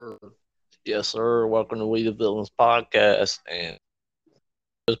Yes, sir. Welcome to We the Villains podcast. And it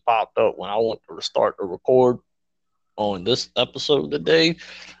just popped up when I went to start to record on this episode today.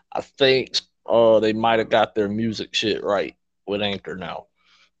 I think they might have got their music shit right with Anchor now.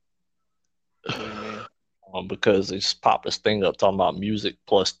 What do you mean? Because they just popped this thing up talking about music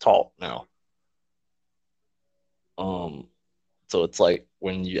plus talk now. Um, so it's like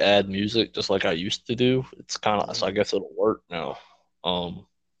when you add music, just like I used to do, it's kind of, so I Mhm. guess it'll work now. Um,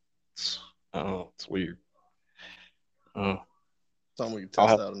 it's, I don't know, it's weird. Uh, Something we can I'll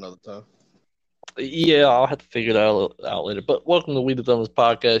test have out another time. Yeah, I'll have to figure that out later. But welcome to We the Dumbest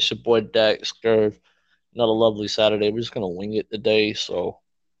Podcast. It's your boy Dax Curve. Another lovely Saturday. We're just gonna wing it today, so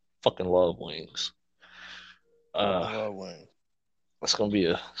fucking love wings. Uh, Fucking love Wayne. it's gonna be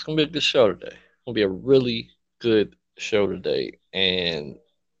a good show today. It's gonna be a really good show today. And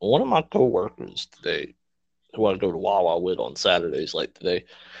one of my coworkers today, who I go to Wawa with on Saturdays, like today,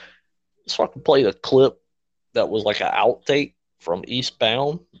 just fucking played a clip that was like an outtake from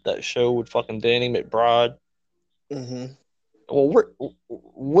Eastbound, that show with fucking Danny McBride. Mm-hmm. Well,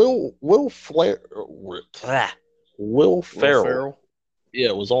 Will Flair, Will Will Ferrell, Ferrell.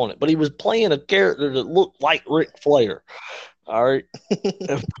 yeah, was on it, but he was playing a character that looked like Ric Flair. All right,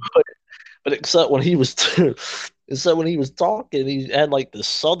 but except when he was, except when he was talking, he had like the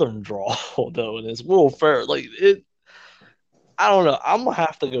Southern drawl though, and it's Will Ferrell. Like it, I don't know. I'm gonna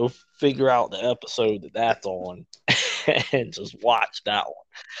have to go figure out the episode that that's on and just watch that one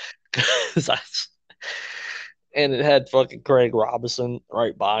because I and it had fucking Craig Robinson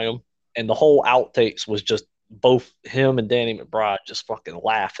right by him, and the whole outtakes was just both him and Danny McBride just fucking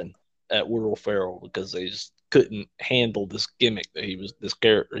laughing at Will Ferrell because they just couldn't handle this gimmick that this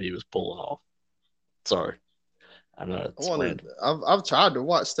character he was pulling off. Sorry, I know I it's wanted. random. I've tried to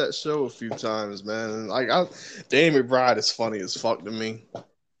watch that show a few times, man. And Danny McBride is funny as fuck to me.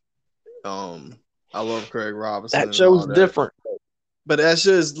 Um, I love Craig Robinson That and all show's that, different. but that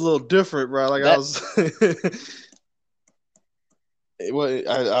shit is a little different, bro. Like I That was, it wa- I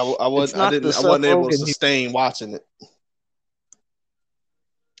it's wasn't, I not the didn't, I Seth wasn't able to Rogen. sustain watching it.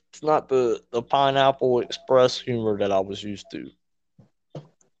 It's not the Pineapple Express humor that I was used to.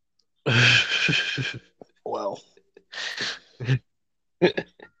 Well,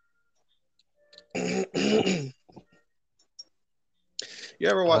 you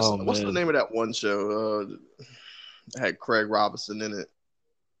ever watch? Oh What's the man, name of that one show? That had Craig Robinson in it.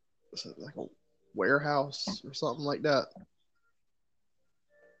 Was it like a warehouse or something like that?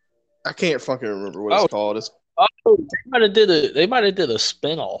 I can't fucking remember what it's oh, called. It's they might have did a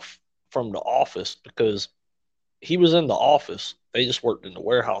spinoff from The Office because he was in the office. They just worked in the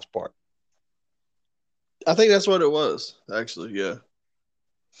warehouse part. I think that's what it was. Actually, yeah.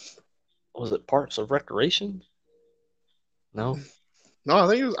 Was it Parks of Recreation? No, No, I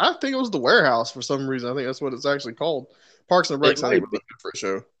think it was the warehouse for some reason. I think that's what it's actually called. Parks and it Recs. I think might was be. a different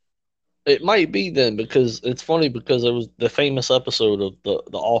show. It might be then because it's funny because it was the famous episode of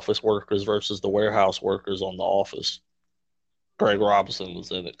the office workers versus the warehouse workers on The Office. Craig Robinson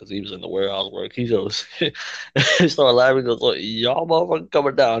was in it because he was in the warehouse work. He goes, he started laughing. He goes, "Look, y'all motherfucker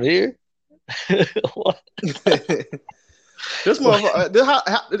coming down here?" What? This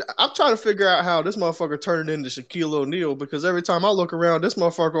motherfucker. I'm trying to figure out how this motherfucker turned into Shaquille O'Neal because every time I look around, this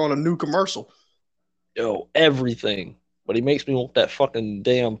motherfucker on a new commercial. Yo, everything. But he makes me want that fucking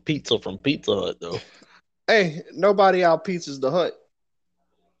damn pizza from Pizza Hut though. Hey, nobody out pizzas the hut.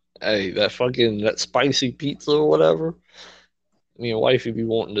 Hey, that spicy pizza or whatever. Me and wifey be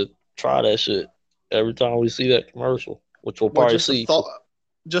wanting to try that shit every time we see that commercial, which we'll What probably see.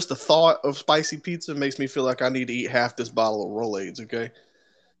 just the thought of spicy pizza makes me feel like I need to eat half this bottle of Rolaids. Okay,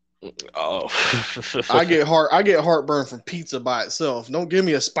 Oh, I get heartburn from pizza by itself. Don't give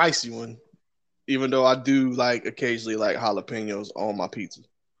me a spicy one, even though I do like occasionally like jalapenos on my pizza.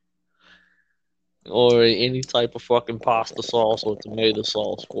 or any type of fucking pasta sauce or tomato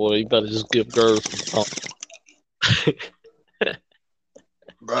sauce. Boy, you better just give girls some tongue.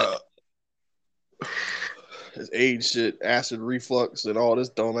 Bruh, this age shit, acid reflux, and all this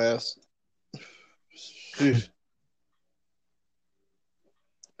dumbass.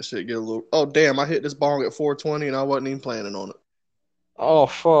 That shit get a little. Oh damn! I hit this bong at 420, and I wasn't even planning on it. Oh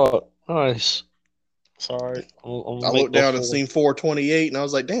fuck, nice. Sorry, I'm I make looked the down and four. seen 428, and I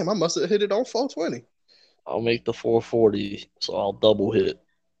was like, damn, I must have hit it on 420. I'll make the 440, so I'll double hit.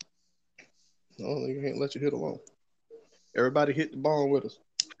 No, they can't let you hit alone. Everybody hit the bong with us.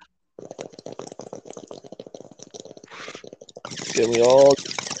 Get me all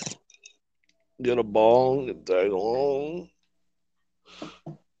get a bong and tag along.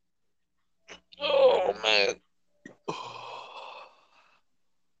 Oh man.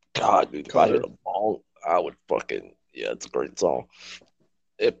 God, dude, if I hit a bong, I would fucking it's a great song.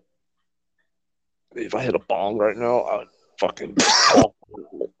 If I hit a bong right now, I would fucking cough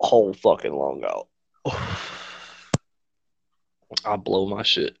the whole fucking lung out. I blow my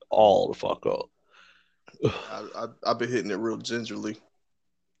shit all the fuck up. I've been hitting it real gingerly.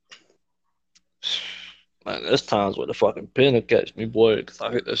 Man, there's times where the fucking pen will catch me, boy, because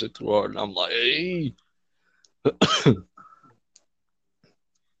I hit that shit too hard, and I'm like, hey.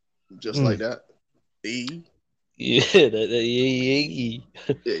 Just like that. E. Yeah, yeah.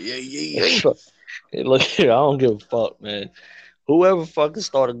 Yeah. Hey, look here, I don't give a fuck, man. Whoever fucking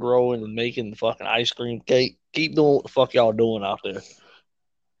started growing and making the fucking ice cream cake, keep doing what the fuck y'all doing out there.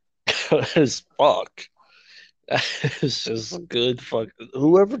 Cause fuck. It's just good fuck.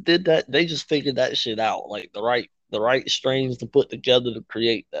 Whoever did that, they just figured that shit out. Like the right strains to put together to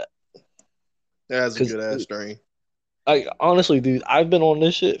create that. That's a Cause good ass strain. like honestly, dude, I've been on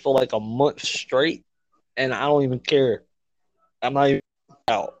this shit for like a month straight, and I don't even care. I'm not even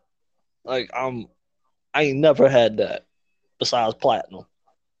out. Like I ain't never had that besides platinum.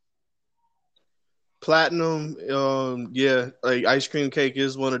 Platinum, yeah, like ice cream cake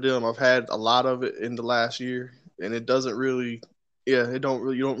is one of them. I've had a lot of it in the last year, and it doesn't really, yeah, you don't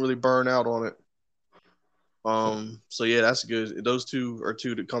really burn out on it. So yeah, that's good. Those two are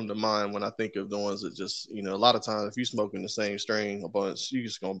two that come to mind when I think of the ones that just, a lot of times if you smoking the same strain a bunch, you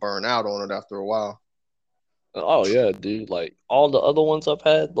just gonna burn out on it after a while. Oh yeah, dude. Like all the other ones I've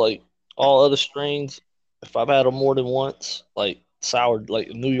had, like all other strains, if I've had them more than once, like sour, like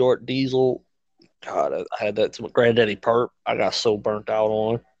New York Diesel. God, I had that to my Granddaddy Perp. I got so burnt out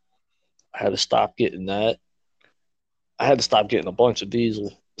on. I had to stop getting that. I had to stop getting a bunch of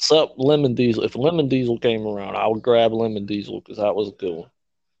Diesel. Except Lemon Diesel. If Lemon Diesel came around, I would grab Lemon Diesel because that was a good one.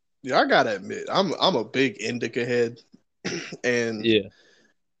 Yeah, I gotta admit, I'm a big indica head, and Yeah.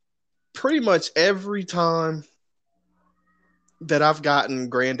 pretty much every time that I've gotten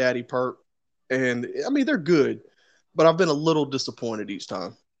Granddaddy Perp, and I mean they're good, but I've been a little disappointed each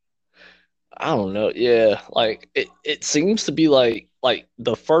time. I don't know. Yeah, like it seems to be like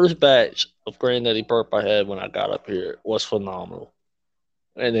the first batch of Granddaddy Perp I had when I got up here was phenomenal.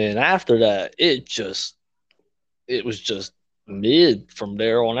 And then after that, it was just mid from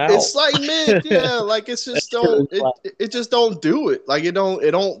there on out. It's like mid, yeah, like it's just don't it just don't do it. Like it don't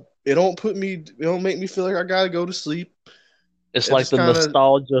put me it don't make me feel like I gotta go to sleep. It's It like just kind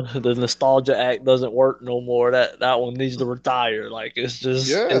of the nostalgia act doesn't work no more. That one needs to retire. Like it's just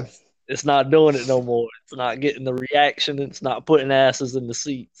yeah. it's not doing it no more. It's not getting the reaction. It's not putting asses in the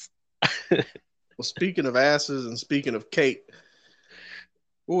seats. Well, speaking of asses and speaking of cake,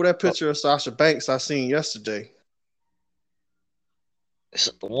 what that picture of Sasha Banks I seen yesterday? Is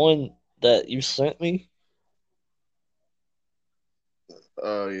it the one that you sent me?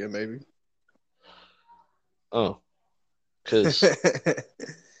 Yeah, maybe. Oh, because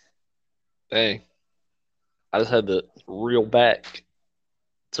dang, I just had to reel back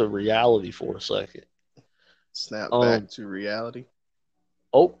to reality for a second. Snap back Um, to reality.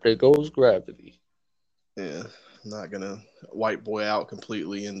 oh, there goes gravity. Yeah, I'm not gonna white boy out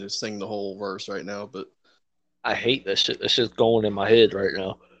completely and just sing the whole verse right now, but I hate that shit. That shit's going in my head right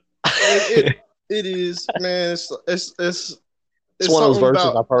now. it it, It's it is, man. It's one of those something verses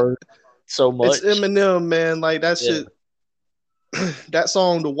about I've heard so it's much. Eminem, man. Like that Yeah, shit. That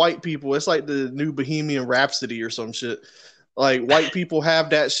song, the white people, it's like the new Bohemian Rhapsody or some shit. Like white people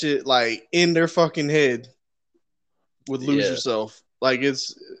have that shit like in their fucking head with Lose yeah. Yourself. Like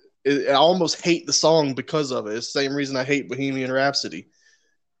I almost hate the song because of it. It's the same reason I hate Bohemian Rhapsody.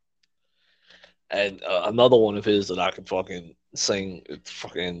 And another one of his that I can fucking sing, it's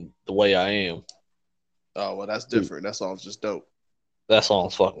fucking the way I am. Oh well, that's Dude, different. That song's just dope. that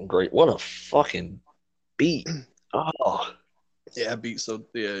song's fucking great. What a fucking beat. Oh, Yeah, it beat so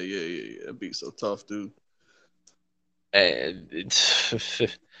yeah. It beat so tough, dude. and it's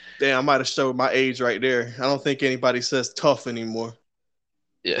Damn, I might have showed my age right there. I don't think anybody says tough anymore.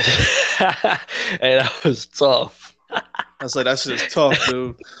 yeah, and that was tough. I say that shit is tough,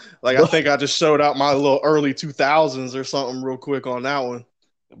 dude. Like I But think I just showed out my little early 2000s or something real quick on that one.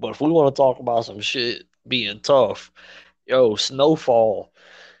 but if we want to talk about some shit being tough, yo, Snowfall.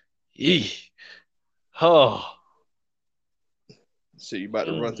 Yee. Oh. Shit, you about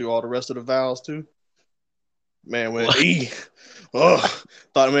to run Mm. through all the rest of the vowels too? Man went What? E. Oh,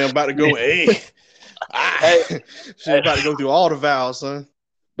 thought man about to go A. Hey, Ah. Shit hey, about to go through all the vowels, son.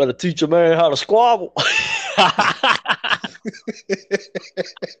 better teach a man how to squabble.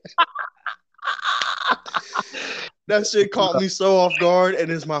 That shit caught me so off guard and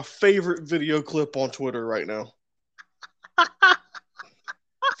is my favorite video clip on Twitter right now.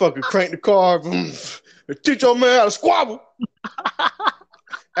 fucking crank the car. Teach your man how to squabble.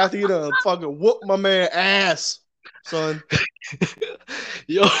 After you done fucking whoop my man ass, son.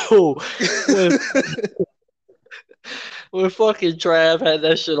 Yo, when when fucking Trav had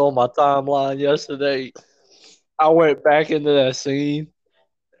that shit on my timeline yesterday, I went back into that scene,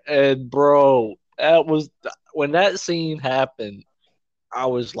 and bro, that was when that scene happened. I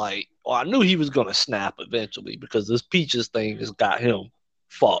was like, well, I knew he was gonna snap eventually because this Peaches thing has got him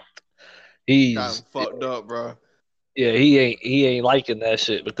fucked. Got him He's fucked up, bro. Yeah, he ain't liking that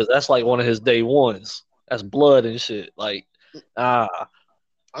shit because that's like one of his day ones. That's blood and shit. Like, ah,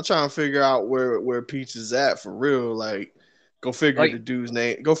 I'm trying to figure out where Peach is at for real. Like, go figure like the dude's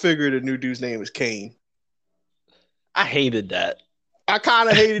name. Go figure the new dude's name is Kane. I hated that. I kind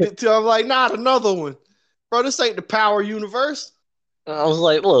of hated it too. I'm like, not another one, bro. This ain't the Power Universe. I was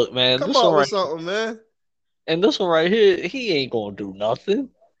like, look, man, Come this one up with right something, man. and this one right here, he ain't gonna do nothing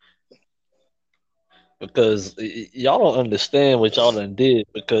because y'all don't understand what y'all done did.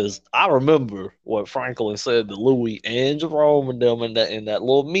 Because I remember what Franklin said to Louis and Jerome and them in that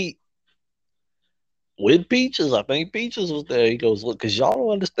little meet with Peaches. I think Peaches was there. He goes, look, because y'all don't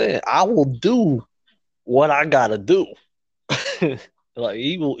understand. I will do what I gotta do. Like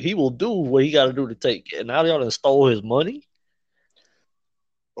he will do what he gotta do to take it. And now y'all done stole his money.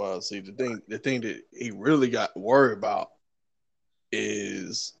 Well, see, the thing that he really got worried about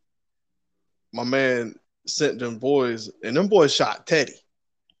is my man sent them boys, and them boys shot Teddy.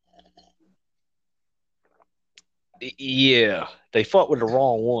 Yeah, they fought with the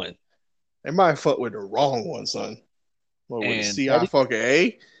wrong one. They might fuck with the wrong one, son. What with the And CI fucking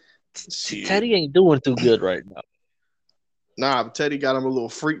A? Shit. Teddy ain't doing too good right now. Nah, but Teddy got him a little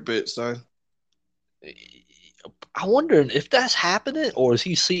freak bit, son. I wonder if that's happening or is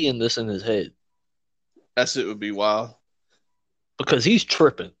he seeing this in his head? That shit would be wild. Because he's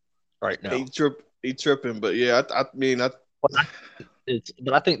tripping right now. He tripping, but yeah, I mean, But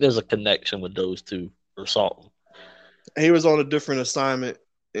I think there's a connection with those two or something. he was on a different assignment,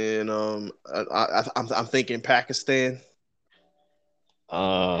 and I'm thinking Pakistan,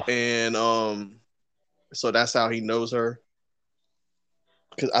 Uh, and so that's how he knows her.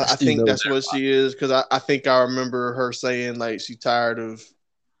 Because I I still think know that's what she is. Because I think I remember her saying like she's tired of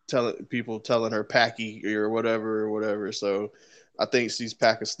telling her Paki or whatever. So I think she's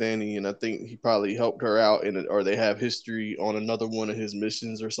Pakistani, and I think he probably helped her out in it, or they have history on another one of his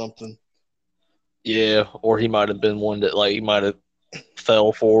missions or something. Yeah, or he might have been one that like he might have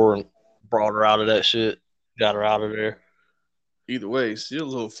fell for and brought her out of that shit, got her out of there. Either way, she's a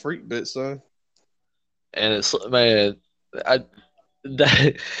little freak bit, son. And it's man, I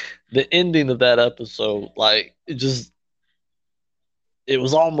that the ending of that episode, like it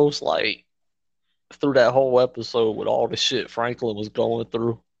was almost like through that whole episode with all the shit Franklin was going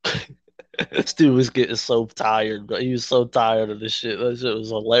through. Stu was getting so tired, but he was so tired of this shit. That shit was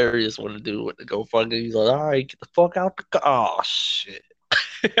hilarious when the dude went to go fucking. He's like, "All right, get the fuck out the car." Oh shit!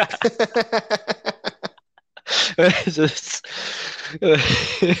 Just,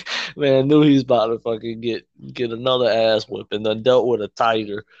 man, I knew he was about to fucking get another ass whipping. Then dealt with a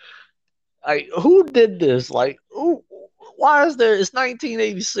tiger. Like, who did this? Like, who? Why is there? It's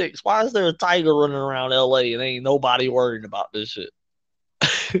 1986. Why is there a tiger running around LA and ain't nobody worrying about this shit?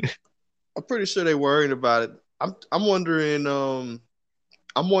 I'm pretty sure they worried about it. I'm wondering.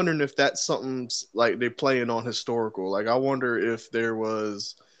 I'm wondering if that's something like they're playing on historical. Like, I wonder if there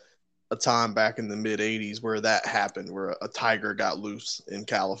was a time back in the mid '80s where that happened, where a tiger got loose in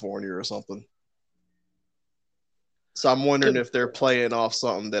California or something. So I'm wondering if they're playing off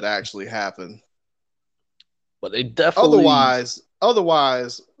something that actually happened. But they definitely.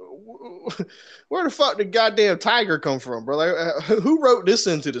 Otherwise, where the fuck did goddamn tiger come from, bro? Like, who wrote this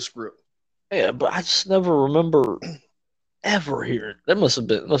into the script? Yeah, but I just never remember ever hearing. That must have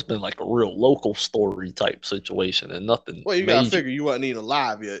been like a real local story type situation and nothing Well, you gotta major. figure you wasn't even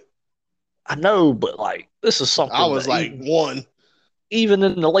alive yet. I know, but like this is I something was that like one. even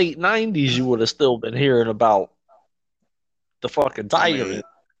in the late '90s you would have still been hearing about the fucking I tiger. mean,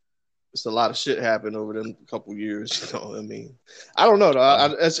 it's a lot of shit happened over them couple years. You know what I mean? I don't know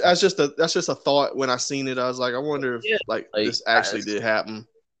though. That's just a thought. When I seen it, I was like, I wonder if Yeah, like like this actually did happen.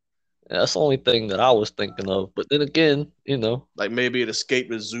 that's the only thing that I was thinking of. But then again, Like maybe it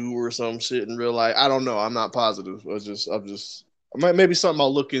escaped a zoo or some shit in real life. I don't know. I'm not positive. Maybe something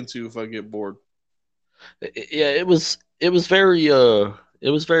I'll look into if I get bored. yeah, it was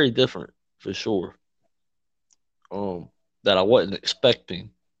very different for sure. Um, that I wasn't expecting,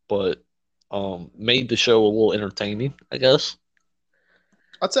 but made the show a little entertaining, I guess.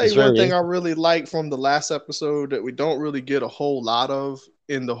 I'll tell It's you one very thing I really like from the last episode that we don't really get a whole lot of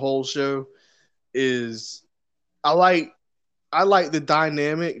in the whole show is I like I like the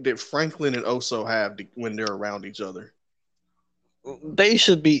dynamic that Franklin and Oso have when they're around each other. They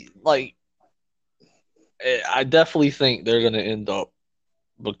should be like. I definitely think they're gonna end up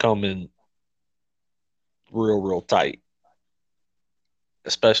becoming real tight,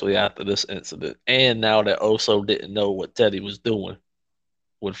 especially after this incident. And now that Oso didn't know what Teddy was doing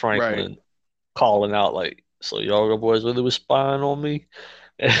with Right. Franklin calling out like, "So y'all boys really was spying on me,"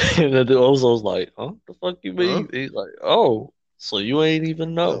 and then Oso's like, "Huh? The fuck you Huh? mean?" He's like, "Oh, so you ain't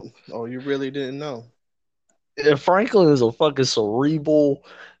even know." Oh, you really didn't know. And Franklin is a fucking cerebral.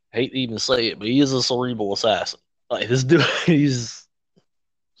 I hate to even say it, but he is a cerebral assassin. Like this dude, he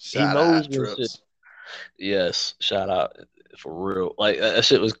Shot knows out when shit. trips. Yes, shout out for real. Like that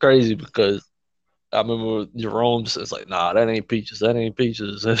shit was crazy because I remember Jerome says like, "Nah, that ain't peaches. That ain't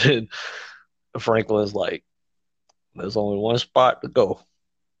peaches." And then Franklin's like, "There's only one spot to go.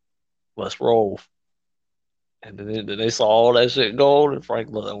 Let's roll." And then they saw all that shit go, and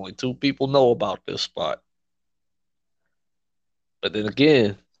Franklin, only two people know about this spot. But then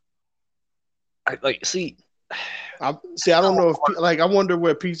again, I like see. I see. I don't know if like I wonder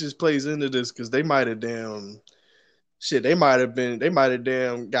where Peaches plays into this because they might have damn shit. They might have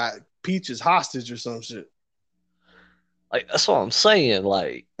damn got Peaches hostage or some shit. Like that's what I'm saying.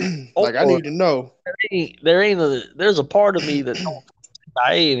 Like, Like I or need to know. there's a part of me that don't think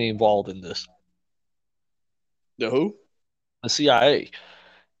CIA ain't involved in this. The who? The CIA.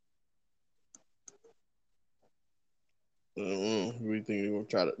 We think they're gonna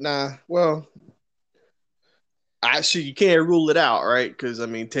try to? Nah. Well, actually, you can't rule it out, right? Because I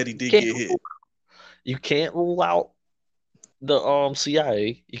mean, Teddy You did can't get hit. you can't rule out the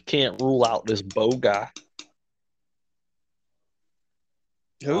CIA. You can't rule out this Bo guy.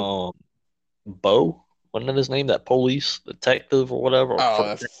 Who? Bo, wasn't that his name? That police detective or whatever. Or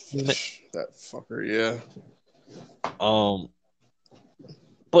Oh, that fucker. Yeah. um,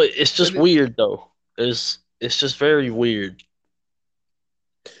 but it's just weird though. It's just very weird.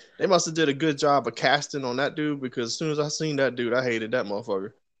 They must have did a good job of casting on that dude because as soon as I seen that dude, I hated that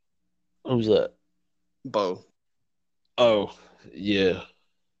motherfucker. Who's that? Bo. Oh, yeah.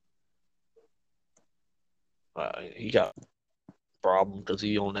 He got a problem because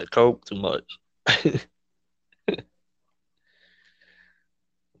he on that coke too much.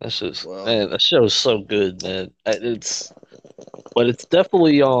 That's just Well, man. That show's so good, man. But it's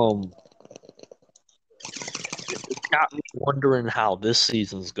definitely it got me wondering how this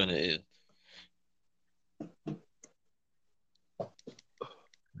season's gonna end.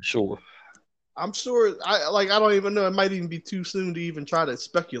 Sure. I'm sure. I don't even know. It might even be too soon to even try to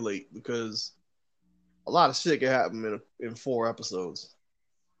speculate because a lot of shit can happen in 4 episodes.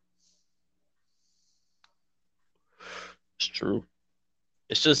 It's true.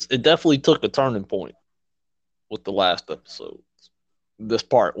 It's just it definitely took a turning point with the last episode. This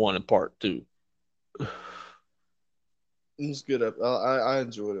part one and part two. It was good. I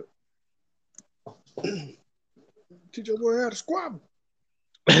enjoyed it. Teach your boy how to squabble.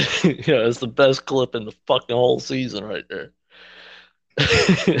 Yeah, it's the best clip in the fucking whole season right there.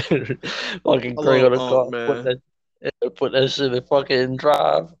 Fucking I Craig on love the car, Man. put that shit in fucking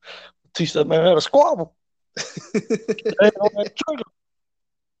drive. Teach that man how to squabble. Ain't on that trigger.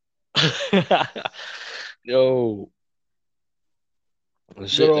 Yo, Good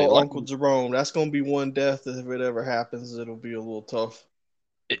shit, they old like Uncle Jerome. That's gonna be one death. If it ever happens, it'll be a little tough.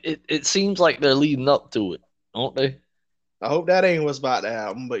 it seems like they're leading up to it, don't they? I hope that ain't what's about to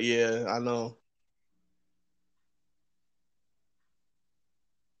happen. But yeah, I know.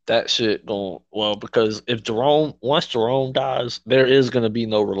 That shit going well because if once Jerome dies, there is gonna be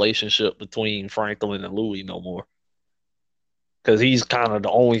no relationship between Franklin and Louis no more because he's kind of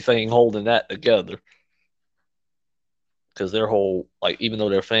the only thing holding that together. Because their whole like even though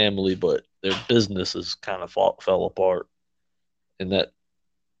they're family, but their businesses kind of fell apart in that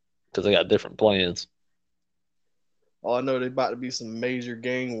because they got different plans. All I know, there's about to be some major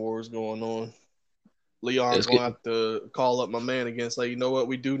gang wars going on. Leon's It's gonna getting have to call up my man again. Say, you know what?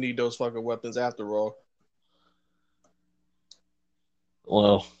 We do need those fucking weapons after all.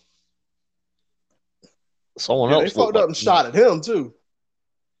 well, someone Yeah, they else looked fucked like up and shot at him too.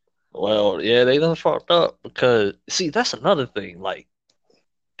 well, yeah, they done fucked up because see that's another thing. Like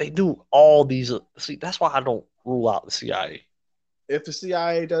they do all these. See, that's why I don't rule out the CIA. If the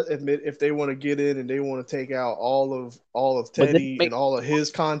CIA does admit if they want to get in and they want to take out all of But they Teddy make and all of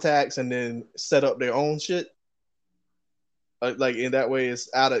his contacts and then set up their own shit, like in that way it's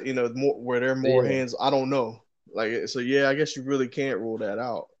out of more where they're more yeah. hands. I don't know. Like so, yeah, I guess you really can't rule that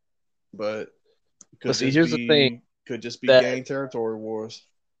out, but But see, here's the thing. Could just be that gang territory wars.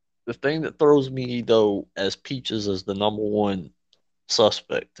 the thing that throws me though as Peaches as the number one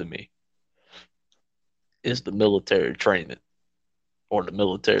suspect to me is the military training or the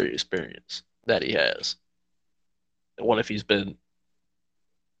military experience that he has. What if he's been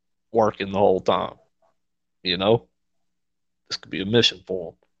working the whole time? You know, this could be a mission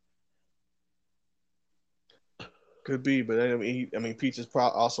for him. Could be, but I mean, Peach is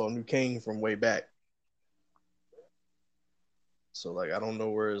also knew Kane from way back. So like, I don't know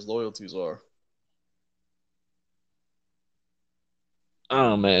where his loyalties are.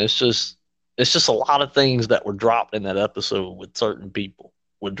 Oh man, it's just a lot of things that were dropped in that episode with certain people.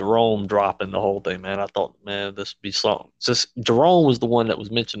 With Jerome dropping the whole thing, man, I thought, man, this would be something. It's just Jerome was the one that was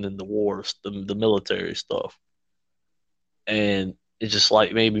mentioned in the wars, the military stuff, and it just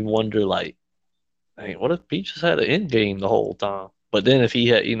like made me wonder, like, hey, what if Peaches had an end game the whole time? But then if he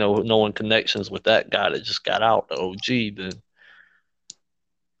had, knowing connections with that guy that just got out, the OG, then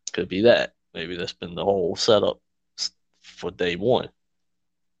could be that. Maybe that's been the whole setup for day one.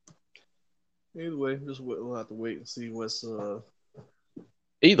 Either way, we'll have to wait and see what's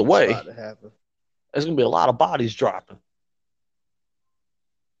Either way, about to happen. there's gonna be a lot of bodies dropping.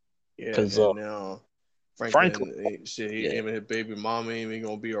 Yeah, Because and now Franklin shit, him and his baby mama ain't even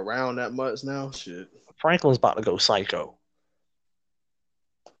gonna be around that much now. Shit. Franklin's about to go psycho.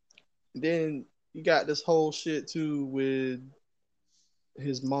 Then you got this whole shit too with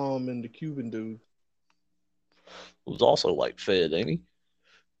his mom and the Cuban dude. Who's also like fed, ain't he?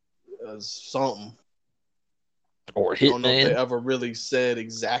 Something. Or I don't know if they hitman. ever really said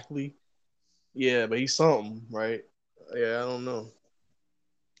exactly. Yeah, but he's something, right? Yeah, I don't know.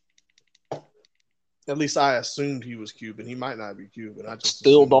 At least I assumed he was Cuban. He might not be Cuban. I just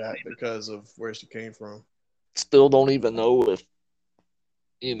assumed that because of where she came from. Still don't even know if,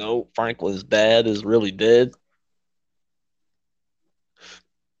 Franklin's dad is really dead.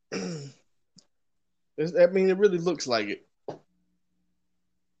 I mean, it really looks like it.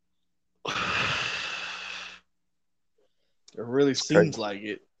 It really seems like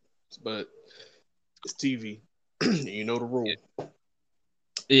it, but it's TV. You know the rule.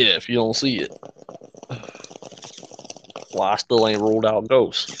 Yeah, if you don't see it. Well, I still ain't ruled out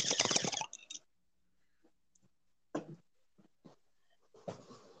ghosts.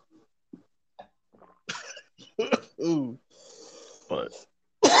 Ooh. But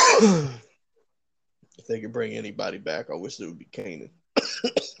if they could bring anybody back, I wish it would be Kanan.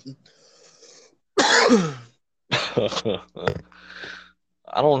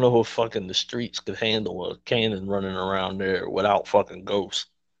 I don't know if fucking the streets could handle a cannon running around there without fucking ghosts.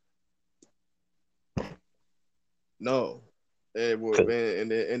 No.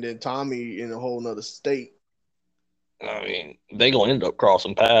 And then Tommy in a whole nother state. I mean, they gonna end up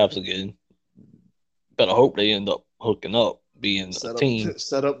crossing paths again. Better hope they end up hooking up, being a team.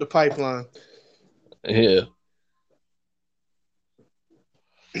 Set up the pipeline. Yeah.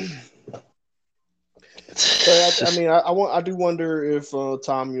 But I mean, I do wonder if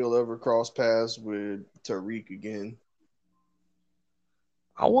Tommy will ever cross paths with Tariq again.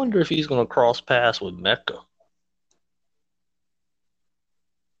 I wonder if he's gonna cross paths with Mecca.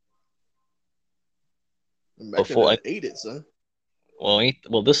 Mecca ate it, son.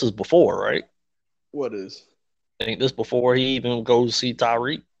 Well, this is before, right? What is? Ain't this before he even goes to see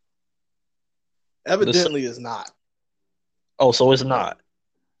Tariq? Evidently, it's not. Oh, so it's not.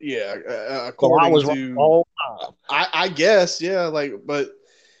 Yeah, according I was to all time. I guess, yeah, like, but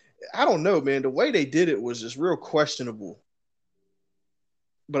I don't know, man. The way they did it was just real questionable.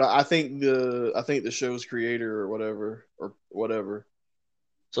 But I think the show's creator or whatever.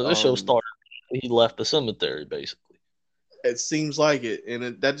 So this show started. He left the cemetery, basically. It seems like it,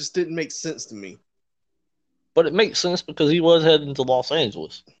 and that just didn't make sense to me. But it makes sense because he was heading to Los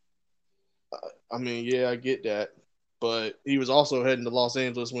Angeles. I mean, yeah, I get that. But he was also heading to Los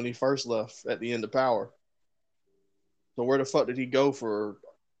Angeles when he first left at the end of Power. So where the fuck did he go for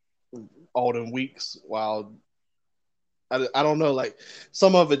all them weeks? While I don't know, like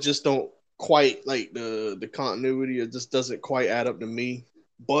some of it just don't quite like the continuity. It just doesn't quite add up to me.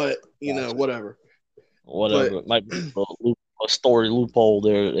 But you know, whatever. But, it might be a story loophole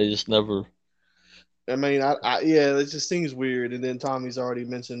there. They just never. I mean, yeah, it just seems weird. And then Tommy's already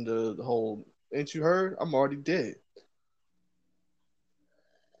mentioned the whole. Ain't you heard? I'm already dead.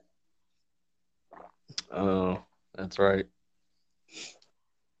 Oh, that's right.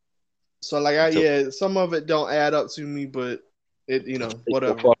 So like, some of it don't add up to me, but it,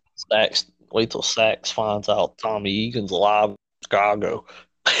 whatever. Wait till Sax finds out Tommy Egan's alive in Chicago.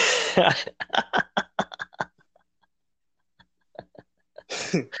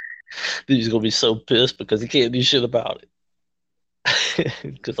 He's gonna be so pissed because he can't do shit about it.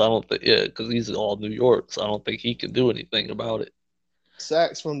 Because I don't think, yeah, because he's all New York, so I don't think he can do anything about it.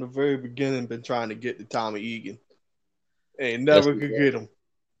 Sax from the very beginning been trying to get to Tommy Egan. Ain't Yes, never could get him.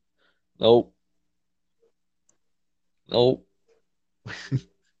 nope, nope.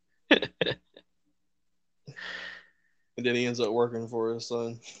 And then he ends up working for his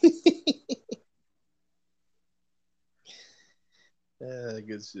son. Yeah,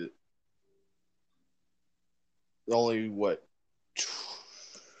 good shit. Only what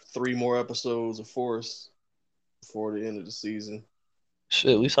 3 more episodes of Force before the end of the season.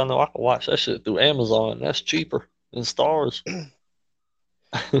 Shit, at least I know I can watch that shit through Amazon. That's cheaper than Stars.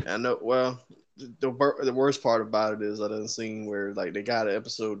 I know. Well, the worst part about it is I done seen where like they got an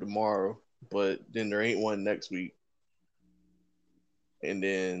episode tomorrow, but then there ain't one next week, and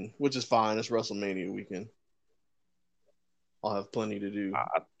then which is fine. It's WrestleMania weekend. I'll have plenty to do.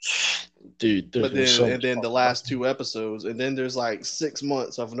 Dude, there's But gonna be then so and much then the fucking last wrestling. 2 episodes, and then there's like 6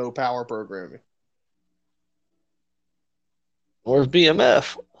 months of no power programming. Where's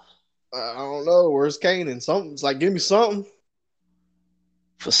BMF? I don't know. Where's Kanan? Something's like, give me something.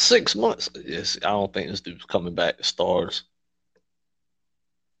 For 6 months. Yes, I don't think this dude's coming back to Stars.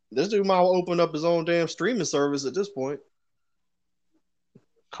 This dude might open up his own damn streaming service at this point.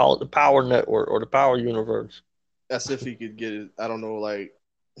 Call it the Power Network or the Power Universe. That's if he could get it. I don't know, like,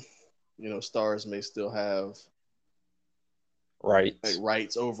 Stars may still have Right. like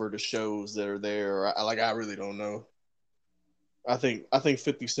rights over the shows that are there. I really don't know. I think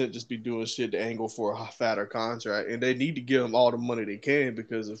 50 Cent just be doing shit to angle for a fatter contract, and they need to give him all the money they can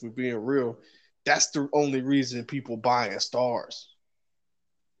because if we're being real, that's the only reason people buying Stars.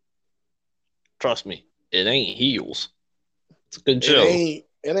 Trust me, it ain't heels. It's a good It show.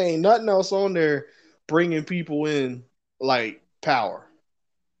 ain't nothing else on there bringing people in like Power.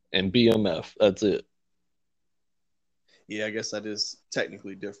 And BMF. That's it. Yeah, I guess that is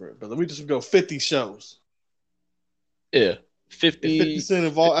technically different, but let me just go 50 shows. Yeah. If 50 50. Cent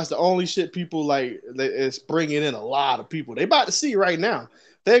involved, that's the only shit people like. It's bringing in a lot of people. They about to see right now.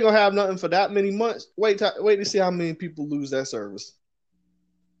 They ain't gonna have nothing for that many months. Wait to see how many people lose that service,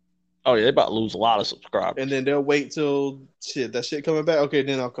 Oh, yeah, they about to lose a lot of subscribers. and then they'll wait till that shit coming back. Okay,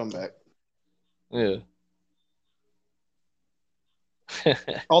 then I'll come back. Yeah.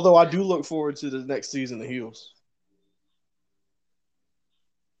 Although I do look forward to the next season of Heels.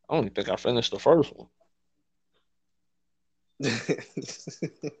 I don't even think I finished the first one.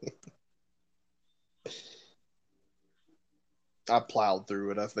 I plowed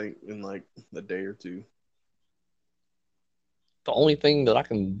through it, I think, in like a day or two. The only thing that I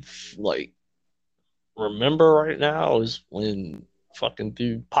can like remember right now is when fucking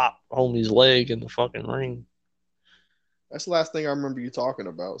dude popped homie's leg in the fucking ring. That's the last thing I remember you talking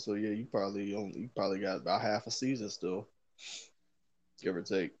about. So yeah, you probably got about half a season still, give or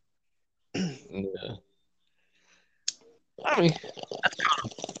take. Yeah. I mean,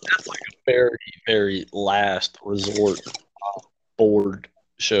 that's like a very, very last resort board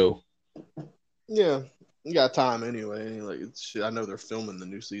show. Yeah, you got time anyway. Like I know they're filming the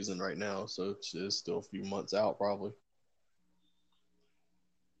new season right now, so it's still a few months out probably.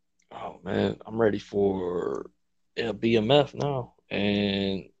 Oh man, I'm ready for BMF now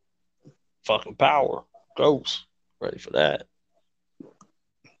and fucking Power Ghost. Ready for that.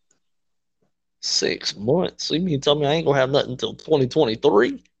 6 months. So you mean to tell me I ain't gonna have nothing until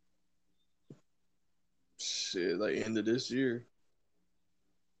 2023? Shit, like end of this year,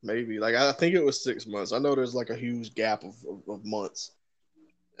 maybe. Like I think it was 6 months. I know there's like a huge gap of months.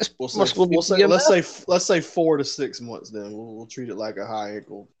 This We'll say must be we'll say BMF. let's say 4 to 6 months. Then we'll treat it like a high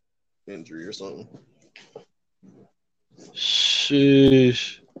ankle injury or something.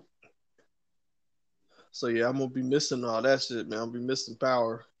 Sheesh. So yeah, I'm gonna be missing all that shit, man. I'll be missing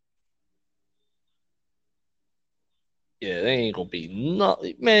Power. Yeah, they ain't gonna be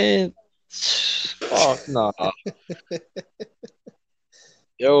nothing, man. Fuck nah.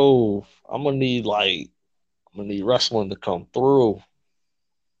 Yo, I'm gonna need wrestling to come through.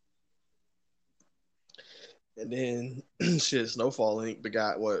 And then shit, Snowfall Inc. They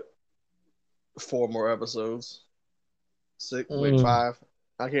got what 4 more episodes? Wait, Mm, 5.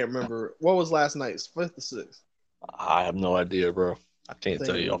 I can't remember what was last night's 5th or 6th. I have no idea, bro. I I can't think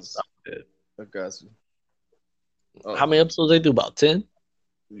tell it you off the was. top of my head. I got you. How many episodes they do? About 10?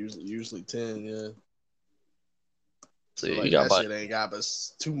 Usually 10, yeah. So See, you like got that about shit ain't got but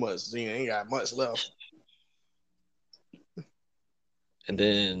too much. You ain't got much left. and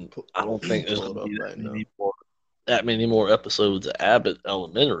then I don't think there's Pull gonna it up be right now. that many more episodes of Abbott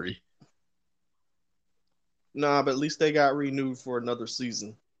Elementary. Nah, but at least they got renewed for another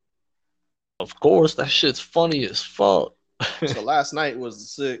season. Of course, that shit's funny as fuck. So last night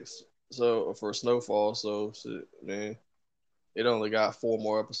was the 6th, so for Snowfall. So shit, man, it only got 4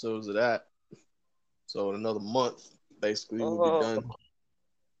 more episodes of that. So in another month, basically, we'll be done.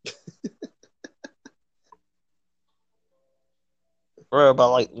 Right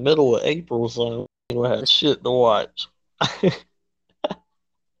about like middle of April, so we had shit to watch.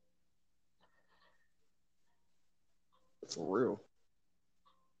 For real.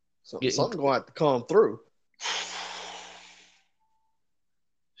 So Getting something going to have to come through.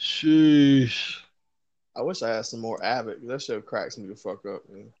 sheesh. I wish I had some more Abbott. That show cracks me the fuck up,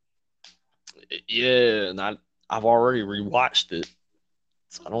 man. Yeah, and I've already rewatched it,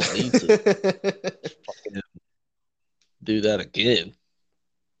 so I don't need to fucking do that again.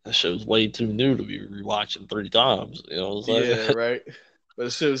 That show's way too new to be rewatching 3 times. You know what I'm Yeah, saying? right. But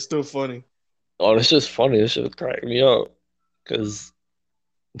the shit is still funny. Oh, it's just funny. This shit cracked me up because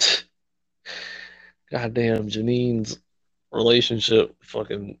goddamn Janine's relationship, with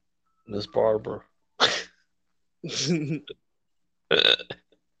fucking Miss Barbara.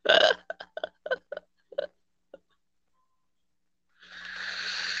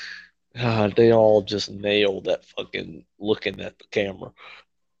 God, they all just nailed that fucking looking at the camera.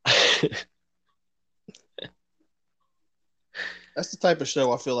 That's the type of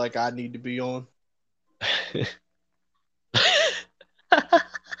show I feel like I need to be on.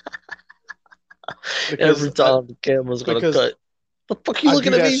 Every Because time the camera's gonna because cut, the fuck you I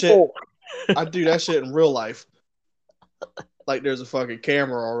looking do at that me shit. for? I do that shit in real life. Like there's a fucking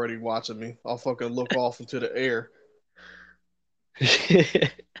camera already watching me. I'll fucking look off into the air.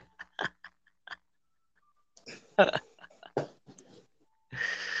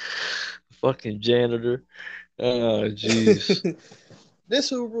 Fucking janitor. Oh, jeez. This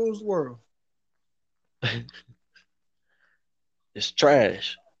who rules the world. It's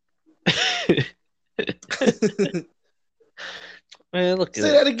trash. Man, look at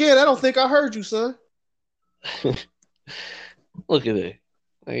Say that again. I don't think I heard you, son. it. Look at it.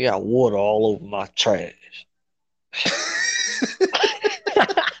 I got water all over my trash.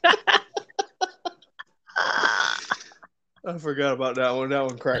 I forgot about that one. That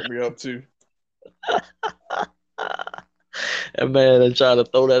one cracked me up too. And man, I try to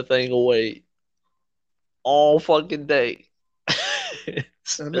throw that thing away all fucking day. That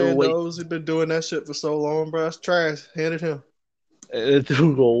Still man wait. knows he's been doing that shit for so long, bro. It's trash. Hand it him. And the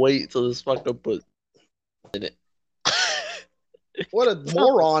dude gonna wait till this fucker put in it. What a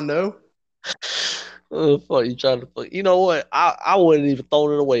moron, though. Oh, fuck, you trying to fuck. You know what? I wouldn't even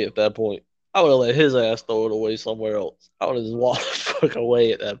thrown it away at that point. I would have let his ass throw it away somewhere else. I would have just walked the fuck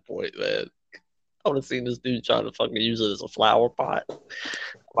away at that point, man. I would have seen this dude trying to fucking use it as a flower pot.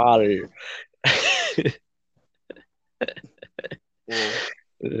 I'm out of here. Well,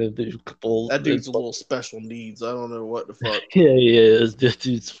 that that dude's a little special needs. I don't know what the fuck. Yeah, he is. This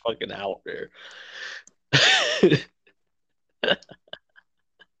dude's fucking out there.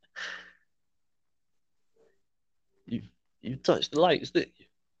 you you touched the lights, didn't you?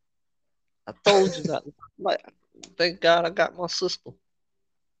 I told you not. Like, thank God I got my system.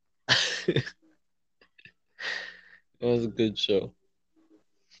 It was a good show.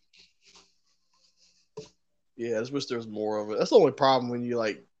 Yeah, I just wish there was more of it. That's the only problem when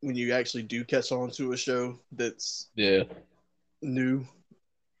you actually do catch on to a show that's Yeah. new.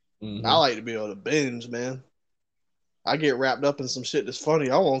 Mm-hmm. I like to be able to binge, man. I get wrapped up in some shit that's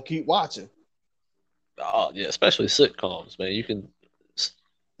funny. I won't keep watching. Oh yeah, especially sitcoms, man. You can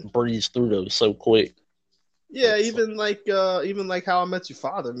breeze through those so quick. Yeah, even like How I Met Your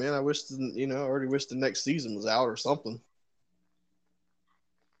Father, man. I already wish the next season was out or something.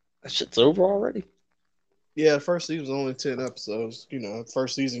 That shit's over already. Yeah, the first season was only 10 episodes.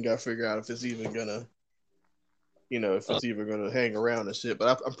 First season got to figure out if it's even gonna, if it's even gonna hang around and shit.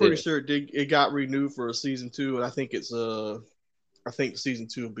 But I'm pretty sure it got renewed for a season 2, and I think I think season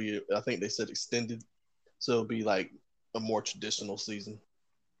 2 will be. I think they said extended, so it'll be like a more traditional season.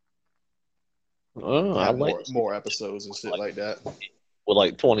 Oh, I Have like more episodes and shit like that. With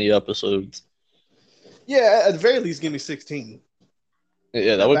like 20 episodes. Yeah, at the very least, give me 16.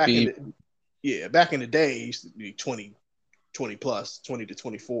 Yeah, that would be. Back in the day, it used to be 20 plus, 20 to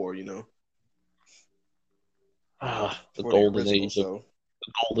 24. The For golden original, age of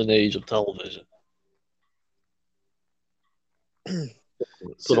the golden age of television.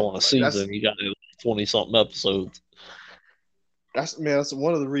 Put on a season, you got 20 something episodes. That's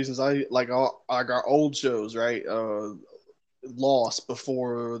one of the reasons I like our old shows, right? Lost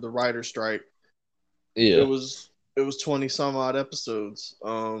before the writer strike. Yeah. It was 20 some odd episodes.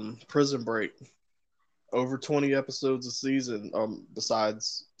 Prison Break. over 20 episodes a season.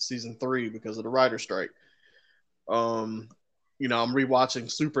 Besides season 3 because of the writer strike. Um, I'm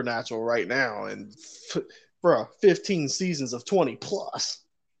rewatching Supernatural right now, and bro, 15 seasons of 20 plus.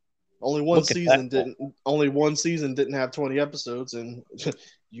 Only one season didn't have 20 episodes, and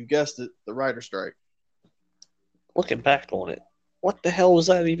you guessed it, the writer strike. Looking back on it, what the hell was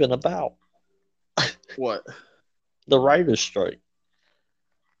that even about? What? The writer's strike.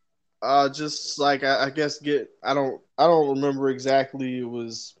 Just like I guess I don't remember exactly. It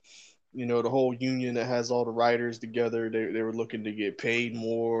was the whole union that has all the writers together. They were looking to get paid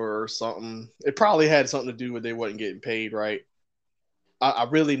more or something. It probably had something to do with they wasn't getting paid right.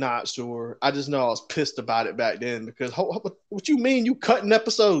 I'm really not sure. I just know I was pissed about it back then because what you mean you cutting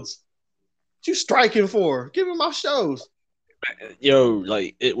episodes? What you striking for? Give me my shows.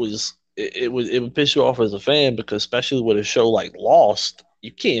 Like it would piss you off as a fan because especially with a show like Lost,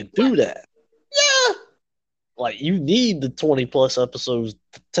 you can't do that. Yeah. Like you need the 20 plus episodes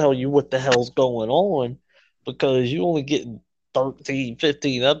to tell you what the hell's going on because you only get 13,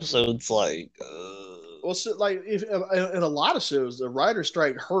 15 episodes. Well, shit, like if in a lot of shows, the writer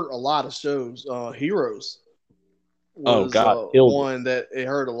strike hurt a lot of shows. Heroes oh was god, killed one that it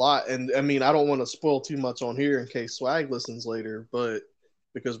hurt a lot, and I mean I don't want to spoil too much on here in case Swag listens later, but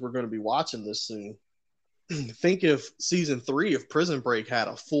because we're going to be watching this soon. Think if season 3 of Prison Break had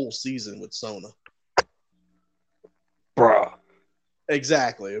a full season with Sona. bruh.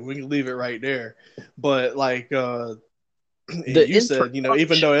 Exactly. We can leave it right there. But like you said,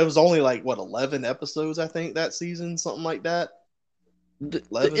 even though it was only like what 11 episodes, I think that season, something like that. The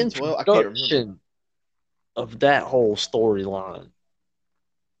 11, 12, I can't remember. introduction of that whole storyline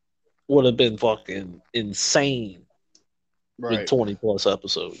would have been fucking insane with Right. 20 plus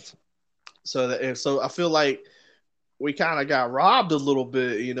episodes. So I feel like we kind of got robbed a little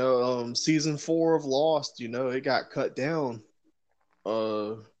bit, season 4 of Lost, it got cut down.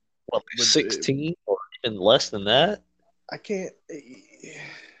 What, like 16 or even less than that? I can't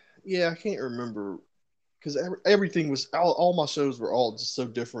remember because everything was all my shows were all just so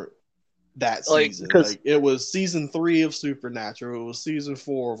different that season. Like it was season 3 of Supernatural, it was season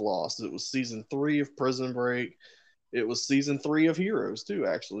 4 of Lost, it was season 3 of Prison Break, it was season 3 of Heroes too,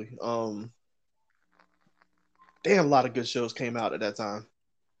 actually. Damn, a lot of good shows came out at that time.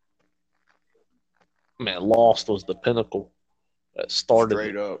 Man, Lost was the pinnacle that started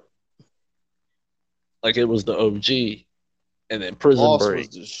straight up. Like it was the OG, and then Prison Lost Break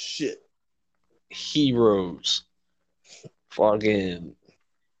was the shit. Heroes, fucking.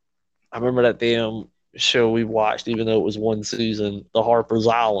 I remember that damn show we watched, even though it was one season, The Harper's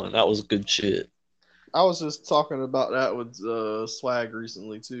Island. That was good shit. I was just talking about that with Swag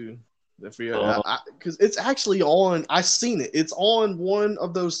recently too. Because it's actually on. I seen it. It's on one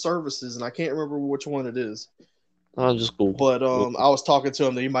of those services, and I can't remember which one it is. Oh, just cool. But I was talking to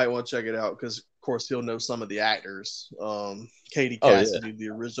him that you might want to check it out because, of course, he'll know some of the actors. Katie Cassidy, the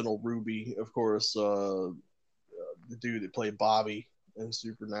original Ruby, of course. The dude that played Bobby in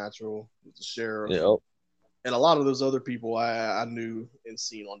Supernatural, the sheriff. Yep. And a lot of those other people I knew and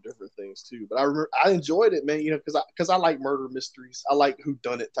seen on different things too. But I enjoyed it, man. Because I like murder mysteries. I like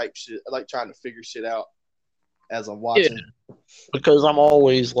whodunit type shit. I like trying to figure shit out as I'm watching. Yeah, because I'm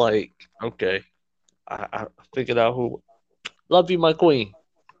always like, okay, I figured out who. Love you, my queen.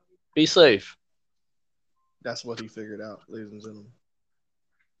 Be safe. That's what he figured out, ladies and gentlemen.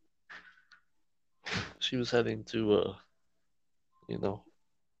 She was heading to, Let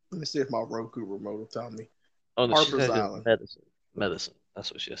me see if my Roku remote will tell me. Oh, no, Harper's Island. Medicine.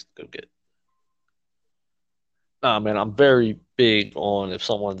 That's what she has to go get. Nah, man, I'm very big on if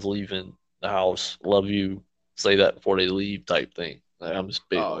someone's leaving the house, love you, say that before they leave type thing. Like, I'm just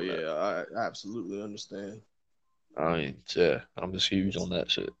big on that. I absolutely understand. I mean, yeah, I'm just huge on that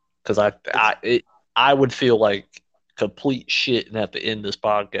shit. Because I would feel like complete shit and have to end this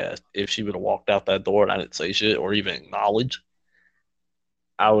podcast if she would have walked out that door and I didn't say shit or even acknowledge.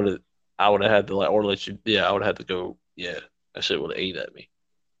 I would have had to I would have had to go, yeah, that shit would have ate at me.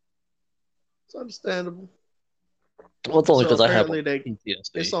 It's understandable. Well, it's only because I have PTSD.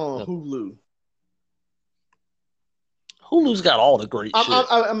 It's on Hulu. Hulu's got all the great shit.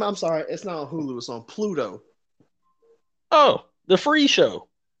 I'm sorry, it's not on Hulu. It's on Pluto. Oh, the free show.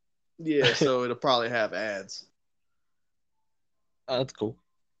 Yeah, so it'll probably have ads. That's cool.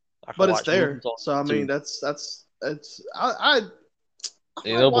 But it's there, so I mean that's I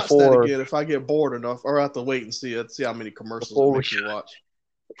might watch that again if I get bored enough, or I have to wait and see how many commercials it makes me watch.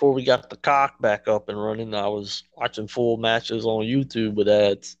 Before we got the cock back up and running, I was watching full matches on YouTube with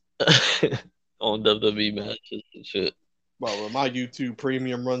ads on WWE matches and shit. Well, when my YouTube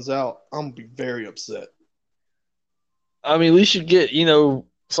premium runs out, I'm gonna be very upset. I mean, at least you get,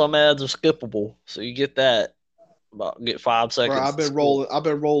 some ads are skippable, so you get that. About get 5 seconds. Bro, I've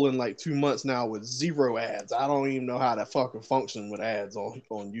been rolling like 2 months now with zero ads. I don't even know how to fucking function with ads on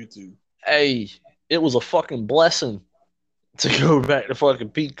YouTube. Hey, it was a fucking blessing to go back to fucking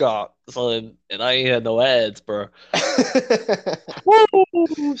Peacock, son, and I ain't had no ads, bro.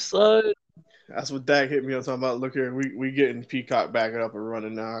 Woo, son. That's what Dak hit me up talking about. Look here, we getting Peacock back up and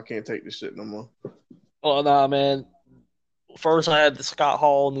running now. I can't take this shit no more. Oh nah, man. First, I had the Scott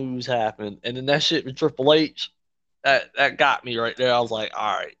Hall news happen, and then that shit with Triple H, that got me right there. I was like,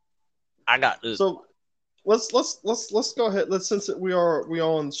 all right, I got this. So let's go ahead. Since we are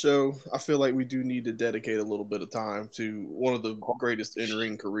on the show, I feel like we do need to dedicate a little bit of time to one of the greatest in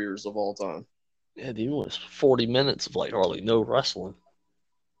ring careers of all time. Yeah, dude, it was 40 minutes of like hardly no wrestling.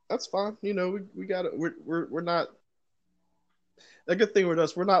 That's fine. We got it. We're not. The good thing with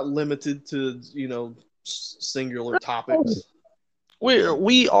us, we're not limited to singular topics.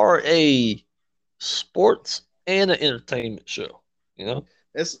 We are a sports and an entertainment show.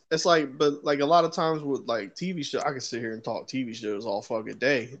 It's like, but like a lot of times with like TV show, I can sit here and talk TV shows all fucking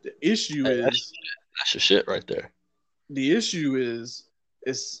day. The issue Hey, is that's your shit right there. the issue is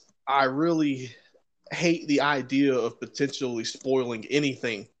I really hate the idea of potentially spoiling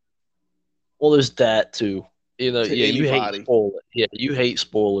anything. Well, there's that too. To You hate anybody. spoilers. Yeah, you hate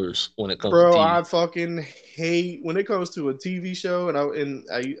spoilers when it comes Bro, to TV. I fucking hate when it comes to a TV show, and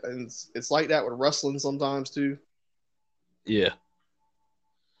it's like that with wrestling sometimes too. Yeah.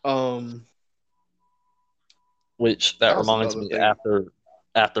 Um, Which that that was reminds another me, thing.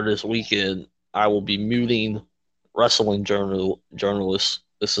 after this weekend, I will be muting wrestling journalists.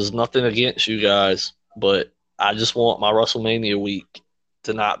 This is nothing against you guys, but I just want my WrestleMania week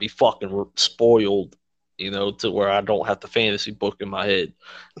to not be fucking spoiled, to where I don't have the fantasy book in my head.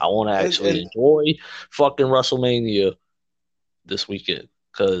 I want to actually enjoy fucking WrestleMania this weekend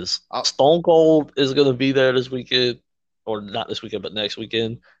because Stone Cold is going to be there this weekend, or not this weekend, but next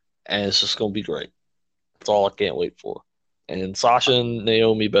weekend, and it's just going to be great. That's all I can't wait for. And Sasha and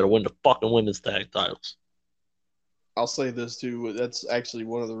Naomi better win the fucking women's tag titles. I'll say this too. That's actually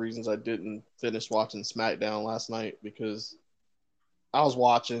one of the reasons I didn't finish watching SmackDown last night, because I was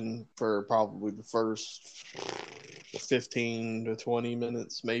watching for probably the first 15 to 20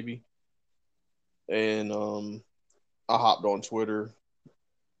 minutes, maybe. And I hopped on Twitter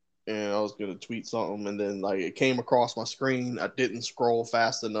and I was going to tweet something. And then like it came across my screen. I didn't scroll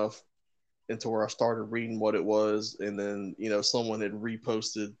fast enough into where I started reading what it was. And then, someone had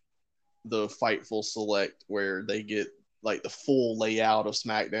reposted the Fightful Select where they get like the full layout of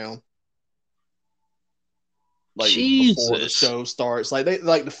SmackDown. Like before the show starts, like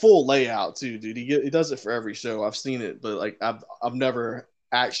the full layout too, dude. He does it for every show. I've seen it, but like I've never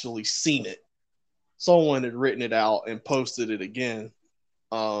actually seen it. Someone had written it out and posted it again,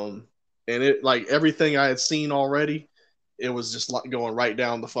 and it like everything I had seen already, it was just like going right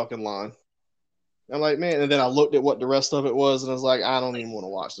down the fucking line. I'm like, man, and then I looked at what the rest of it was, and I was like, I don't even want to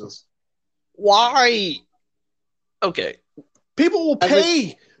watch this. Why? Okay, people will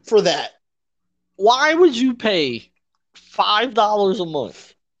pay for that. Why would you pay $5 a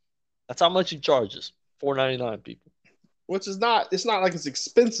month? That's how much he charges. $4.99, people. Which is not. It's not like it's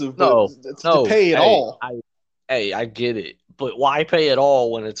expensive, but to pay it all. I get it, but why pay it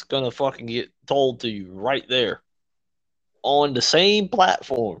all when it's gonna fucking get told to you right there on the same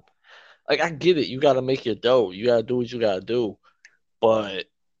platform? Like, I get it. You got to make your dough. You got to do what you got to do. But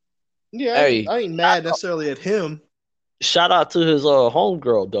yeah, I ain't mad necessarily at him. Shout out to his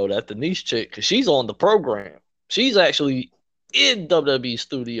homegirl though, that Denise chick, because she's on the program. She's actually in WWE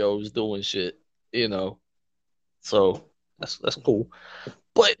studios doing shit, So that's cool.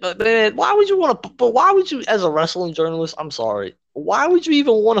 But man, why would you want to? But why would you, as a wrestling journalist? I'm sorry. Why would you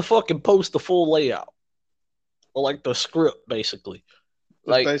even want to fucking post the full layout or like the script, basically?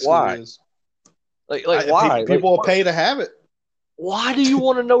 Like why? Like why? People will pay to have it. Why do you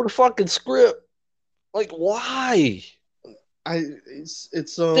want to know the fucking script? Like why?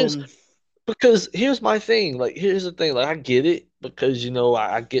 Because here's my thing. Like here's the thing. Like I get it because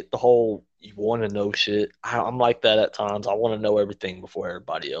I get the whole you want to know shit. I'm like that at times. I want to know everything before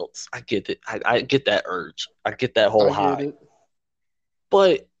everybody else. I get it. I get that urge. I get that whole high.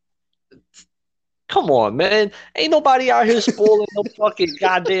 But come on, man. Ain't nobody out here spoiling no fucking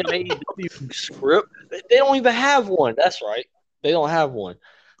goddamn AEW script. They don't even have one. That's right. They don't have one.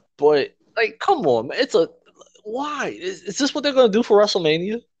 But like, come on, man. Why? Is this what they're gonna do for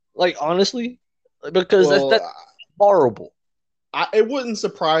WrestleMania? Like, honestly? Because that's horrible. it wouldn't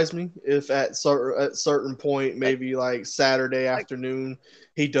surprise me if at certain point, maybe like Saturday Like, afternoon,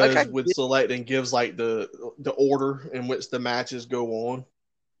 he like I does with get, select and gives like the order in which the matches go on.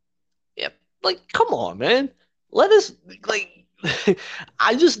 yeah, like come on, man. Let us like.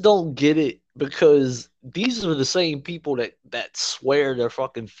 I just don't get it because these are the same people that swear they're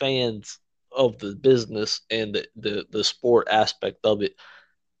fucking fans of the business and the sport aspect of it.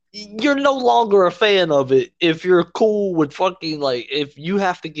 You're no longer a fan of it if you're cool with fucking like if you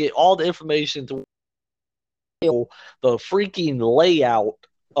have to get all the information to the freaking layout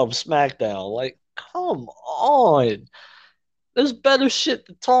of SmackDown. Like, come on. There's better shit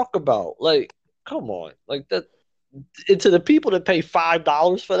to talk about. Like, come on. Like that and to the people that pay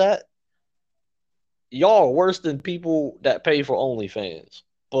 $5 for that, y'all are worse than people that pay for OnlyFans.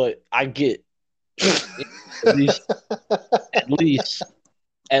 But I get at least at least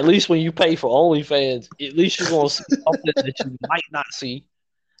at least when you pay for OnlyFans, at least you're gonna see something that you might not see.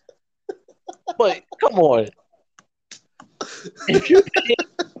 But come on, if you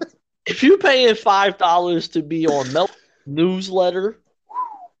if you paying $5 to be on Mel newsletter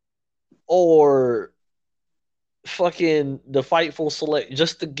or fucking the Fightful Select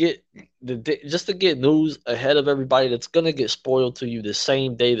just to get news ahead of everybody that's gonna get spoiled to you the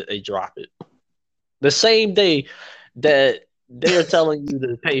same day that they drop it, the same day that they are telling you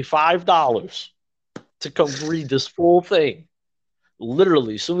to pay $5 to come read this full thing.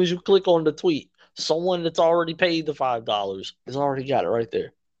 Literally, as soon as you click on the tweet, someone that's already paid the $5 has already got it right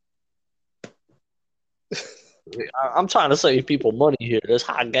there. I'm trying to save people money here. There's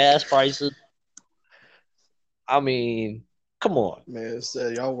high gas prices. I mean, come on. Man, it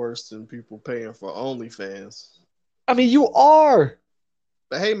said y'all worse than people paying for OnlyFans. I mean, you are.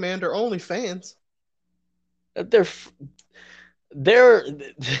 But hey, man, they're OnlyFans. They're they're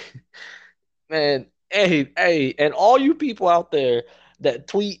man. Hey, and all you people out there that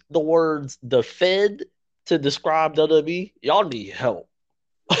tweet the words "the Fed" to describe WWE, y'all need help.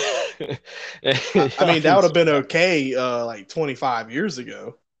 I Y'all mean, that need would have some been help. okay like 25 years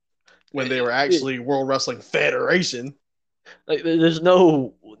ago when they were actually World Wrestling Federation. Like, there's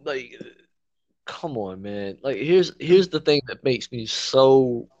no like. Come on, man. Like, here's the thing that makes me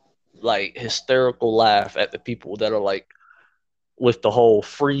so like hysterical laugh at the people that are like with the whole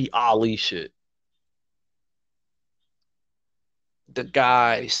free Ali shit. The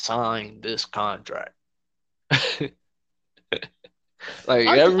guy signed this contract. Like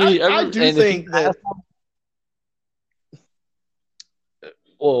I every do and if he think passed, that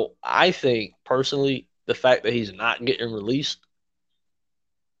well, I think personally the fact that he's not getting released,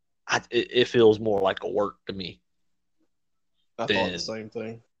 it feels more like a work to me I thought the than same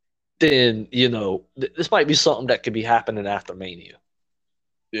thing. this might be something that could be happening after Mania.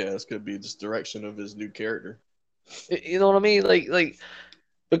 Yeah, this could be just direction of his new character. You know what I mean? Like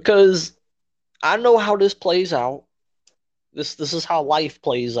because I know how this plays out. This is how life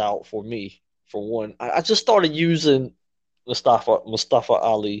plays out for me. For one, I just started using Mustafa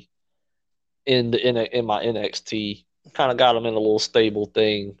Ali in my NXT. Kind of got him in a little stable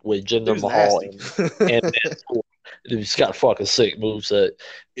thing with Jinder Dude's Mahal nasty. and Mansoor. He's got a fucking sick moveset.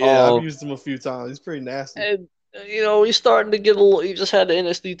 Yeah, I've Um, used him a few times. He's pretty nasty. and he's starting to get a little. He just had the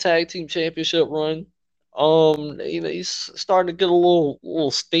NXT Tag Team Championship run. He's starting to get a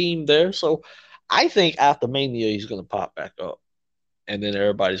little steam there. So I think after Mania he's gonna pop back up, and then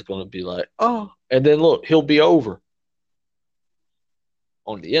everybody's gonna be like, oh, and then look, he'll be over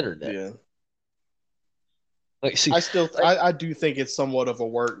on the internet. Yeah. Like, see, like, I do think it's somewhat of a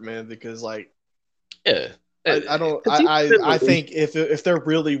work, man, because like yeah, I don't because he's been I released. think if there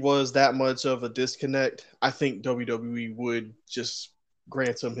really was that much of a disconnect, I think WWE would just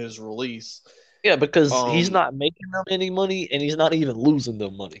grant him his release. Yeah, because he's Um not making them any money, and he's not even losing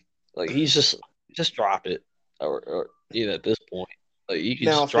them money. Like, he's just drop it, or at this point, like you can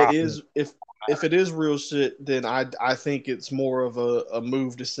Now just if it drop him. is if it is real shit, then I think it's more of a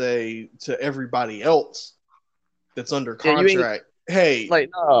move to say to everybody else that's under Yeah, you ain't contract, hey, like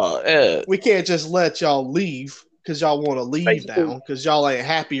no, yeah. we can't just let y'all leave because y'all want to leave Basically, now because y'all ain't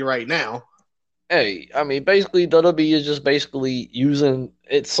happy right now. hey, I mean, basically, WWE is just basically using.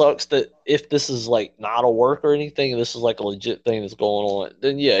 It sucks that if this is like not a work or anything, this is like a legit thing that's going on.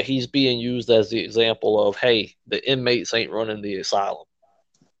 Then yeah, he's being used as the example of, hey, the inmates ain't running the asylum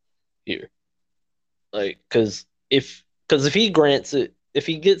here. Like, because if he grants it, if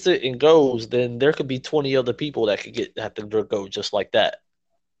he gets it and goes, then there could be 20 other people that could have to go just like that,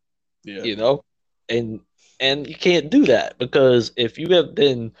 Yeah. you know, and and you can't do that because if you have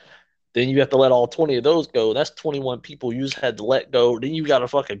been Then you have to let all 20 of those go. That's 21 people you just had to let go. Then you got to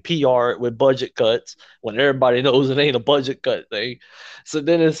fucking PR it with budget cuts when everybody knows it ain't a budget cut thing. So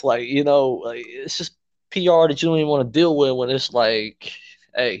then it's like, like it's just PR that you don't even want to deal with when it's like,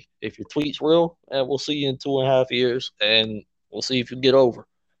 hey, if your tweet's real, and we'll see you in 2.5 years and we'll see if you get over.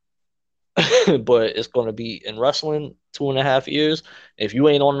 But it's going to be in wrestling 2.5 years. If you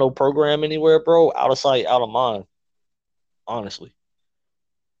ain't on no program anywhere, bro, out of sight, out of mind. Honestly.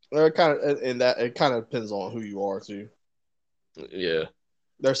 It kind of depends on who you are too. Yeah.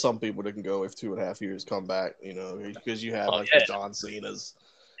 There's some people that can go if 2.5 years come back, because you have the John Cena's.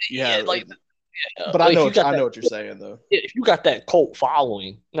 But I know what you're saying though. Yeah, if you got that cult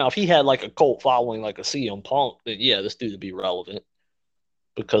following, now if he had like a cult following like a CM Punk, then yeah, this dude would be relevant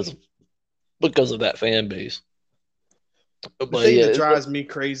because of that fan base. The thing that drives me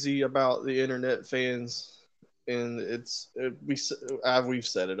crazy about the internet fans, and we've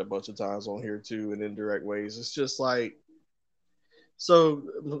said it a bunch of times on here too in indirect ways. It's just like, so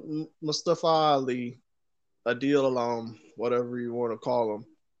Mustafa Ali, Adil Alam, whatever you want to call him,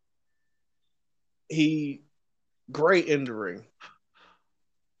 he great in the ring,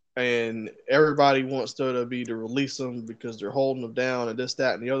 and everybody wants WWE to release him because they're holding him down and this,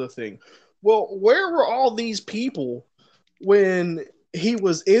 that, and the other thing. Well, where were all these people when he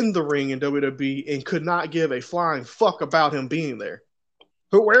was in the ring in WWE and could not give a flying fuck about him being there?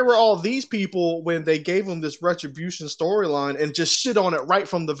 Where were all these people when they gave him this Retribution storyline and just shit on it right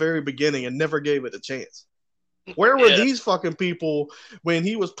from the very beginning and never gave it a chance? Where were these fucking people when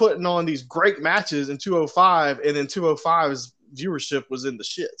he was putting on these great matches in 205 and then 205's viewership was in the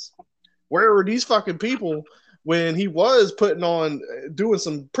shits? Where were these fucking people when he was doing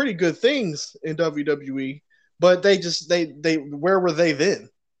some pretty good things in WWE, but where were they then?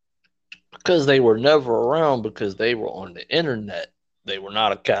 Because they were never around, because they were on the internet. They were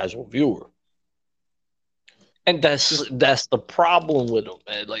not a casual viewer. And that's the problem with them,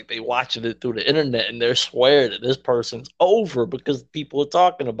 man. Like, they watching it through the internet and they're swearing that this person's over because people are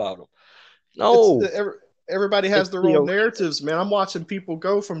talking about him. No. Everybody has their own narratives, man. I'm watching people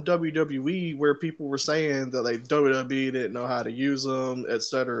go from WWE where people were saying that like WWE didn't know how to use them, et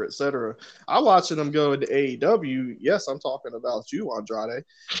cetera, et cetera. I'm watching them go into AEW. Yes, I'm talking about you, Andrade.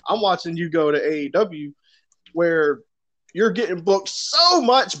 I'm watching you go to AEW where you're getting booked so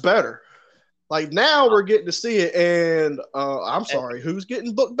much better. Like, now we're getting to see it, and I'm sorry, who's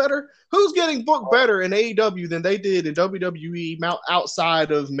getting booked better? Who's getting booked better in AEW than they did in WWE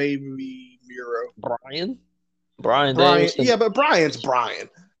outside of maybe Miro? Brian Danielson. Yeah, but Brian's Brian.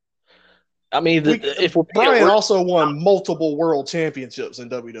 I mean, Brian also won multiple world championships in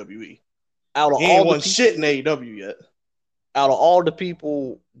WWE. He ain't won shit in AEW yet. Out of all the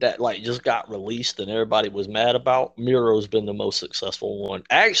people that like just got released and everybody was mad about, Miro's been the most successful one.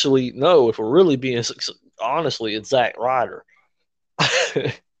 Actually, no, if we're really being honestly, it's Zack Ryder.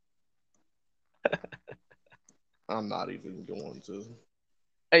 I'm not even going to.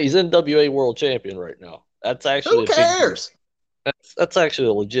 Hey, he's NWA World Champion right now. That's actually who cares? That's actually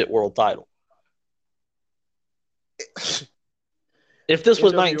a legit world title. If this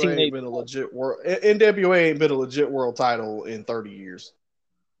was 1980, NWA ain't been a legit world title in 30 years.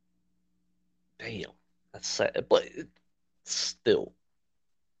 Damn, that's sad. But still,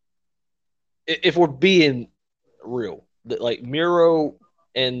 if we're being real, like Miro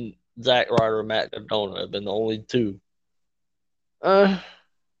and Zack Ryder and Matt Cardona have been the only two. And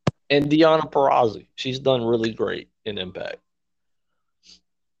Deonna Purrazzo, she's done really great in Impact.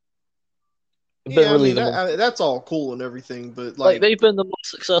 Yeah, that's all cool and everything, but like they've been the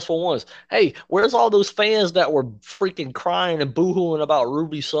most successful ones. Hey, where's all those fans that were freaking crying and boohooing about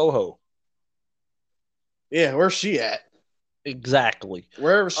Ruby Soho? Yeah, where's she at? Exactly.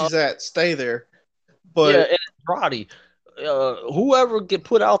 Wherever she's at, stay there. But yeah, and Roddy, whoever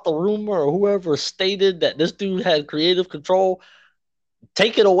put out the rumor or whoever stated that this dude had creative control,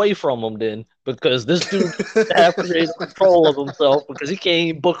 take it away from him then, because this dude have creative control of himself because he can't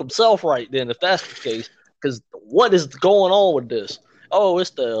even book himself right then if that's the case. Because what is going on with this? Oh,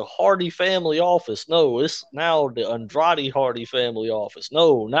 it's the Hardy family office. No, it's now the Andrade Hardy family office.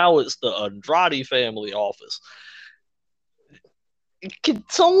 No, now it's the Andrade family office. Can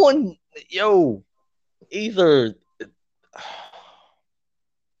someone, either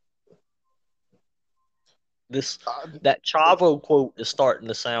that Chavo quote is starting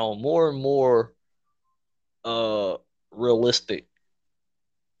to sound more and more realistic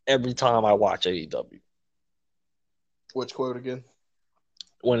every time I watch AEW. Which quote again?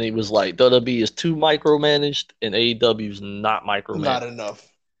 When he was like, WWE is too micromanaged and AEW is not micromanaged. Not enough.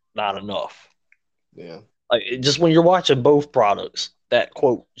 Not enough. Yeah. Like, just when you're watching both products, that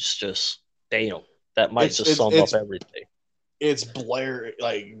quote is just damn. That might It's just it's sum up it's everything. it's Blair.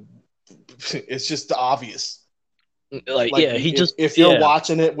 Like it's just obvious. Like, Like yeah, he just if you're yeah,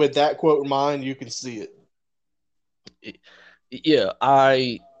 watching it with that quote in mind, you can see it. yeah.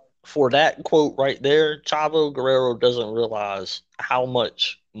 I for that quote right there, Chavo Guerrero doesn't realize how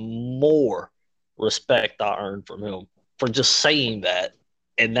much more respect I earned from him for just saying that,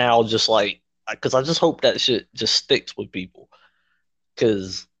 and now just like because I just hope that shit just sticks with people.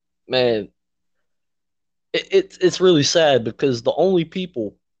 Because man, it's really sad because the only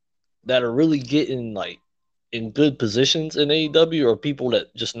people that are really getting like in good positions in AEW are people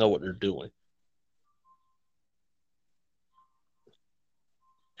that just know what they're doing.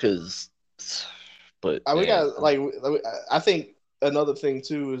 Because, but We man, got like I think another thing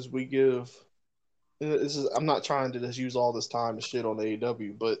too is we give. This is I'm not trying to just use all this time to shit on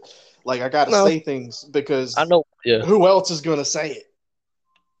AEW, but like I got to no, say things I because know, yeah, who else is gonna say it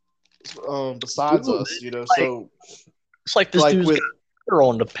besides dude, us? You know, like so it's like this like dude's with got her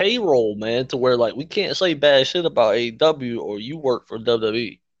on the payroll, man, to where like we can't say bad shit about AEW or you work for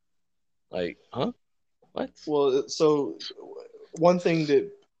WWE. Like, huh? What? well, so one thing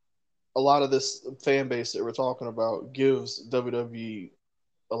that a lot of this fan base that we're talking about gives WWE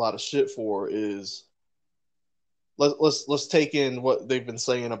a lot of shit for is let's take in what they've been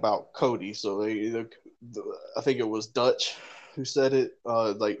saying about Cody. So I think it was Dutch who said it.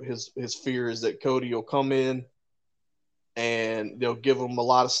 Like his fear is that Cody will come in and they'll give him a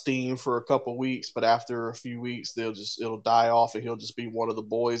lot of steam for a couple weeks, but after a few weeks it'll die off and he'll just be one of the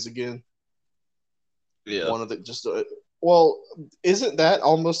boys again. Yeah, One of the just well, isn't that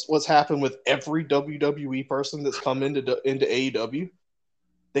almost what's happened with every WWE person that's come into AEW?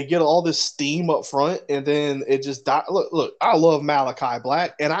 They get all this steam up front, and then it just die. Look, I love Malachi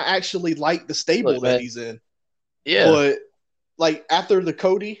Black, and I actually like the stable look, that man, he's in. yeah, But like after the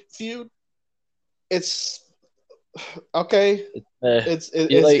Cody feud, it's okay. uh, It's you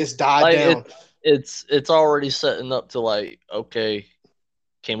it's like it's died like down. it's already setting up to like okay,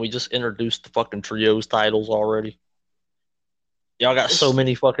 can we just introduce the fucking trios titles already? Y'all got so It's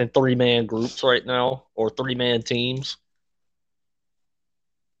many fucking 3-man groups right now or 3-man teams.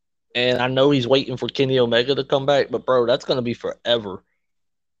 And I know he's waiting for Kenny Omega to come back, but bro, that's gonna be forever.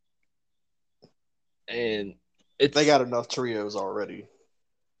 And they it's got enough trios already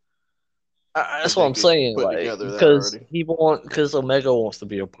that's that what they I'm could saying, put like together that because already. because Omega wants to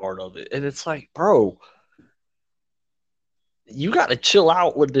be a part of it, and it's like, bro, you got to chill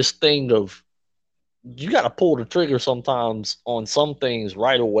out with this thing of you got to pull the trigger sometimes on some things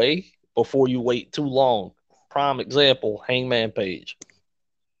right away before you wait too long. Prime example, Hangman Page.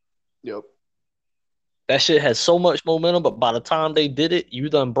 Yep. That shit has so much momentum, but by the time they did it, you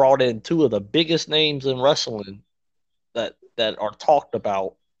done brought in two of the biggest names in wrestling that are talked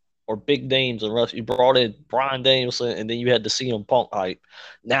about or big names in wrestling. You brought in Bryan Danielson, and then you had the CM Punk hype.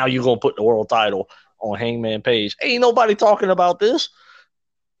 Now you're gonna put the world title on Hangman Page. Ain't nobody talking about this.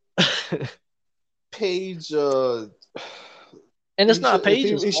 Page, And it's not if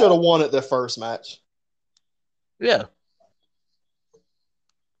Page's he should have fault. won it the first match. Yeah,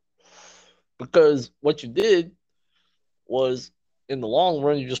 because what you did was in the long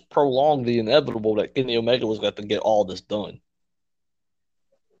run, you just prolonged the inevitable that Kenny Omega was got to get all this done.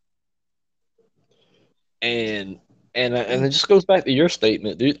 And and it just goes back to your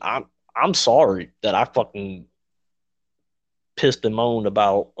statement, dude. I'm sorry that I fucking pissed and moaned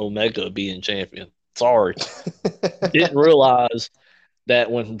about Omega being champion. Sorry. Didn't realize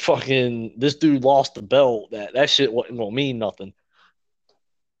that when fucking this dude lost the belt, that shit wasn't gonna mean nothing.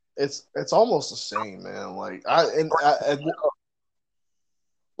 It's almost a shame, man. Like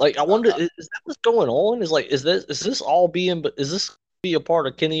Like I wonder, is that what's going on? Is this all being? Is this be a part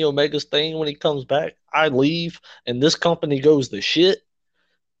of Kenny Omega's thing when he comes back? I leave and this company goes to shit.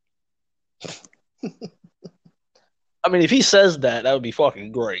 I mean, if he says that, that would be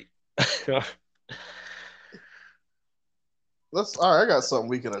fucking great. let's all right. I got something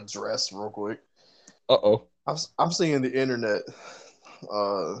we can address real quick. Uh-oh. I'm seeing the internet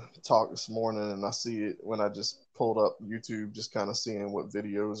talk this morning, and I see it when I just pulled up YouTube, just kind of seeing what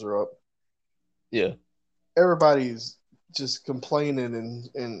videos are up. Yeah. Everybody's just complaining, and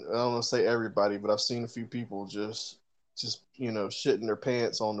I don't want to say everybody, but I've seen a few people just shitting their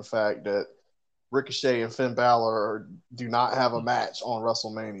pants on the fact that Ricochet and Finn Balor do not have a match on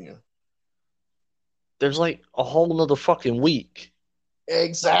WrestleMania. There's like a whole nother fucking week.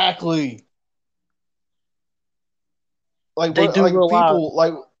 Exactly. Like They what? do Like realize people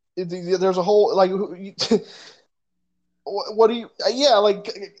like there's a whole like what do you? Yeah,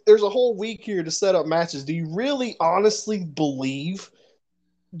 like there's a whole week here to set up matches. Do you really honestly believe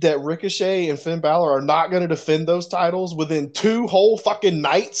that Ricochet and Finn Balor are not going to defend those titles within 2 whole fucking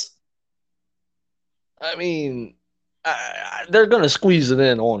nights? I mean, they're gonna squeeze it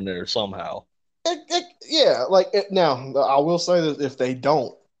in on there somehow. Yeah, now I will say that if they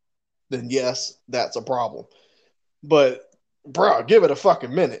don't, then yes, that's a problem. But bro, give it a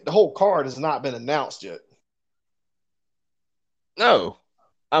fucking minute. The whole card has not been announced yet. No,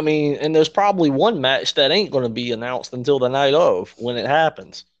 I mean, and there's probably one match that ain't gonna be announced until the night of when it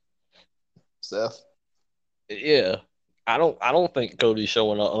happens. Seth. Yeah. I don't think Cody's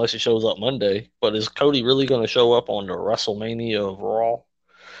showing up unless he shows up Monday. But is Cody really gonna show up on the WrestleMania of Raw?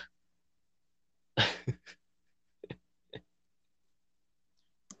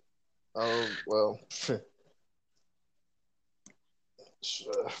 Oh well.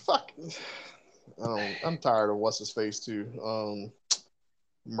 Fuck. I'm tired of what's his face too.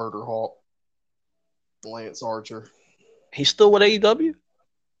 Murder Hawk, Lance Archer. He's still with AEW?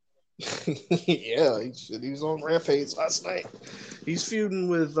 Yeah, he was on Rampage last night. He's feuding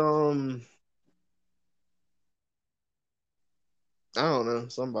with I don't know,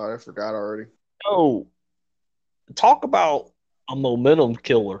 somebody I forgot already. Oh, talk about a momentum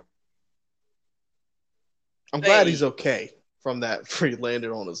killer. I'm glad he's They okay from that free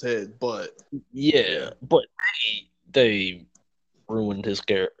landed on his head, but yeah, yeah. but they ruined his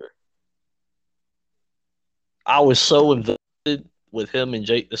character. I was so invested with him and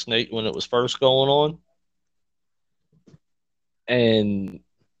Jake the Snake when it was first going on. And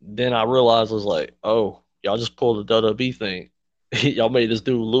then I realized I was like, oh, y'all just pulled the WWE thing. Y'all made this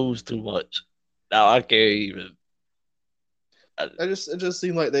dude lose too much. Now I can't even. It just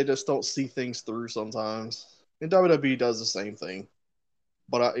seems like they just don't see things through sometimes. And WWE does the same thing,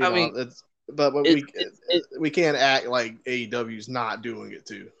 but I mean, it's but it, it we can't act like AEW's not doing it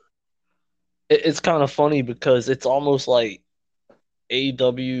too. it's kind of funny because it's almost like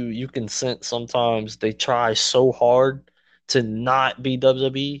AEW. You can sense sometimes they try so hard to not be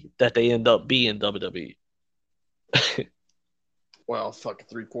WWE that they end up being WWE. Well, fucking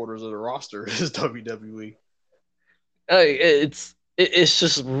 3/4 of the roster is WWE. It's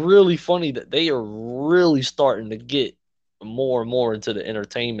just really funny that they are really starting to get more and more into the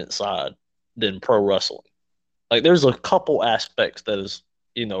entertainment side than pro wrestling. Like there's a couple aspects that is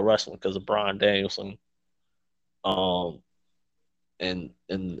wrestling because of Bryan Danielson, um, and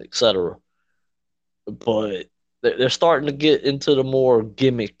etc. But they're starting to get into the more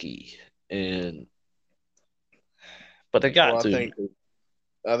gimmicky and but they Well, got to because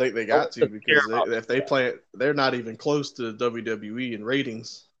I think they no one got to doesn't care because about if they play it, they're not even close to WWE in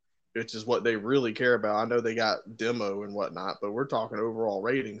ratings, which is what they really care about. I know they got demo and whatnot, but we're talking overall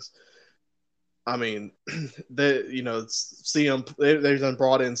ratings. I mean, they CM they've done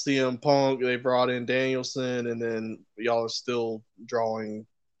brought in CM Punk, they brought in Danielson, and then y'all are still drawing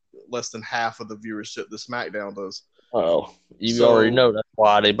less than half of the viewership the SmackDown does. Oh, you already So know that's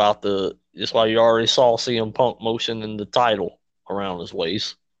why they about to. That's why you already saw CM Punk motioning the title around his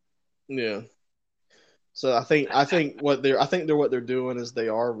waist. yeah, so I think they're what they're doing is they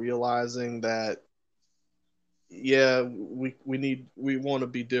are realizing that yeah, we want to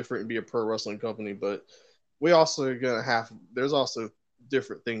be different and be a pro wrestling company, but we also are gonna have there's also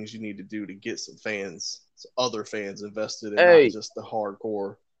different things you need to do to get some fans, other fans invested and not Hey, just the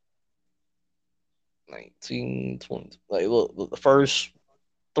hardcore. 1920. Like, look, the first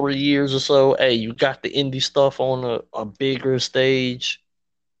 3 years or so, hey, you got the indie stuff on a bigger stage.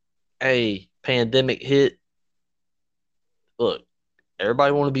 Hey, pandemic hit. Look,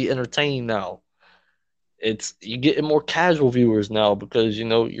 everybody want to be entertained now. It's you getting more casual viewers now because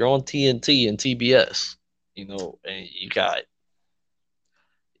you're on TNT and TBS, and you got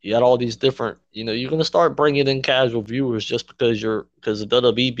all these different, you're going to start bringing in casual viewers just because the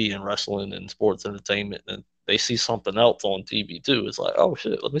WWE being wrestling and sports entertainment and they see something else on TV too. It's like, oh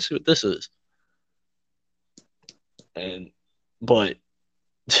shit, let me see what this is. And, but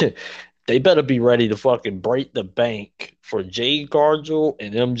they better be ready to fucking break the bank for Jade Gargill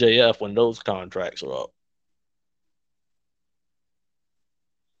and MJF when those contracts are up.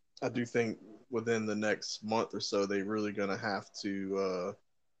 I do think within the next month or so they really gonna have to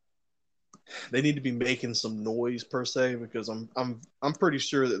they need to be making some noise per se because I'm pretty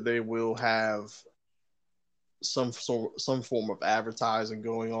sure that they will have some form of advertising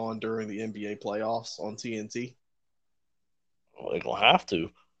going on during the NBA playoffs on TNT. Well, they're going to have to.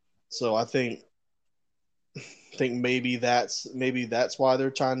 So I think maybe that's why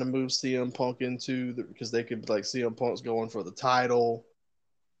they're trying to move CM Punk into because they could like CM Punk's going for the title,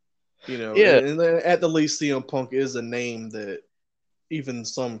 Yeah. and at the least CM Punk is a name that even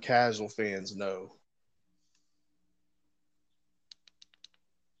some casual fans know.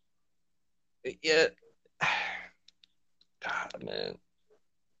 Yeah. God, man.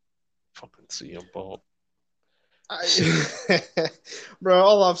 Fucking CM Punk. Bro,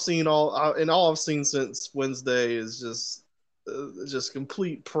 all I've seen all I've seen since Wednesday is just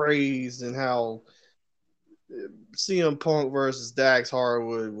complete praise and how CM Punk versus Dax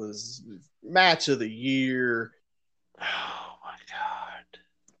Harwood was match of the year. Oh my god.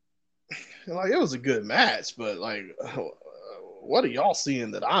 Like it was a good match, but like, what are y'all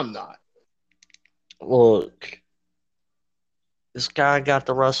seeing that I'm not? Look, this guy got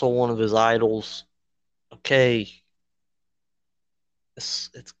to wrestle one of his idols. Okay, it's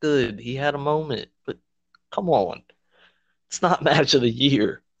good. He had a moment, but come on, it's not match of the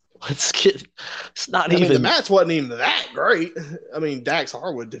year. Let's get. It's not I mean, the even. match wasn't even that great. I mean, Dax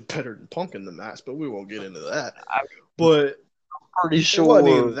Harwood did better than Punk in the match, but we won't get into that. I'm But pretty it wasn't sure,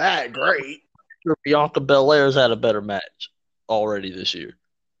 even that great. Bianca Belair's had a better match already this year.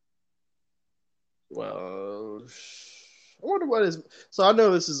 Well, I wonder what is. So I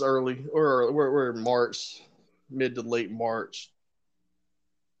know this is early, or we're in March, mid to late March.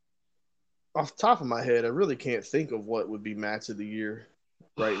 Off the top of my head, I really can't think of what would be match of the year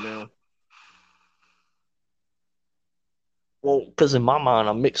right now. Well, because in my mind,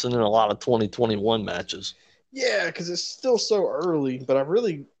 I'm mixing in a lot of 2021 matches. Yeah, because it's still so early. But I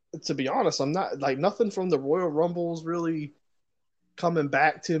really, to be honest, I'm not like nothing from the Royal Rumbles really coming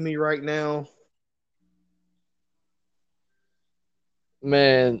back to me right now.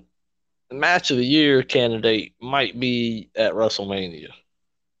 Man, the match of the year candidate might be at WrestleMania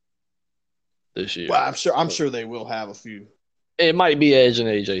this year. Well, I'm sure they will have a few. It might be Edge and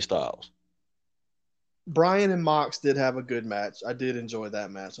AJ Styles. Brian and Mox did have a good match. I did enjoy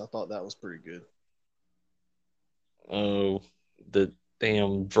that match. I thought that was pretty good. Oh, the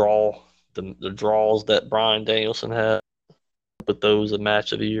damn the draws that Brian Danielson had, with those a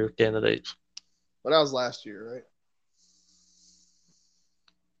match of the year candidates. But that was last year,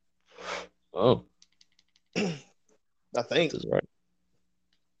 Oh, right? I that think. is right.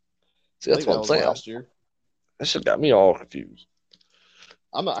 See, I that's think what that I'm was saying. last year. That shit got me all confused.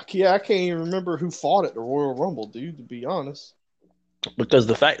 I'm not. Yeah, I can't even remember who fought at the Royal Rumble, dude. To be honest. Because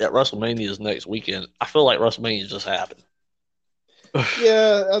the fact that WrestleMania is next weekend, I feel like WrestleMania just happened.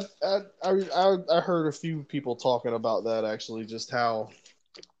 Yeah, I heard a few people talking about that actually. Just how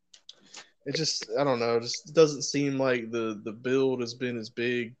it just I don't know. It just doesn't seem like the build has been as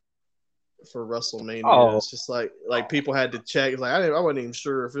big for WrestleMania. Oh, It's just like people had to check. It's like I wasn't even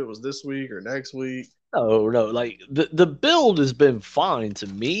sure if it was this week or next week. no, no. Like the build has been fine to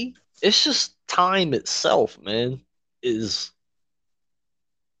me. It's just time itself, man. Is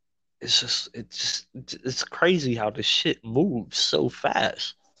it's crazy how this shit moves so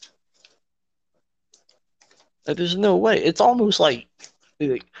fast. Like, there's no way. It's almost like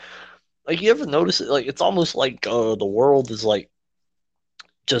like you ever notice it? Like it's almost like the world is like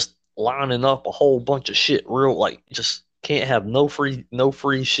just lining up a whole bunch of shit real like just can't have no free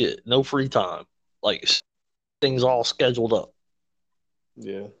shit, no free time. Like things all scheduled up.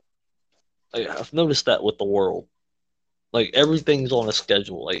 Yeah, Like, I've noticed that with the world. Like everything's on a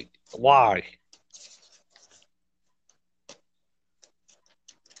schedule. Like why?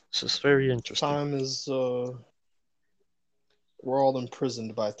 It's just very interesting. time is we're all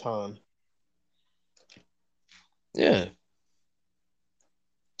imprisoned by time. Yeah,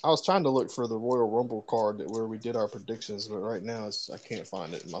 I was trying to look for the Royal Rumble card where we did our predictions, but right now I can't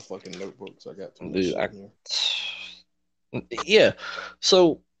find it in my fucking notebooks. I got too much dude. shit in here. Yeah.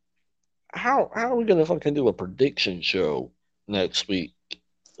 So how are we gonna fucking do a prediction show next week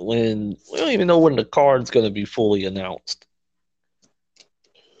when we don't even know when the card's gonna be fully announced?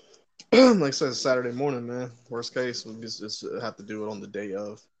 Like I said, Saturday morning, man. Worst case, we'll just have to do it on the day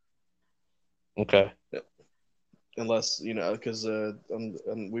of. Okay. Yep. Unless, because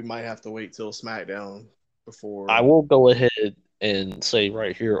we might have to wait till SmackDown I before. will go ahead and say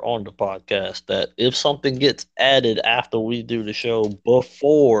right here on the podcast that if something gets added after we do the show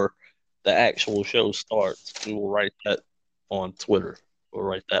before the actual show starts, we will write that on Twitter. We'll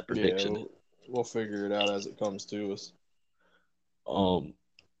write that Yeah, prediction. we'll figure it out as it comes to us. Um,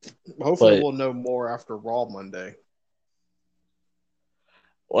 Hopefully, but we'll know more after Raw Monday.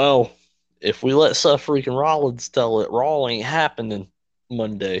 well, if we let Seth freaking Rollins tell it, Raw ain't happening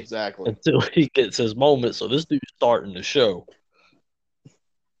Monday Exactly. until he gets his moment. So this dude's starting the show.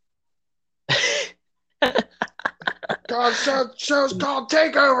 God, show's called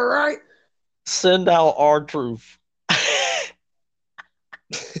Takeover, right? Send out R-Truth.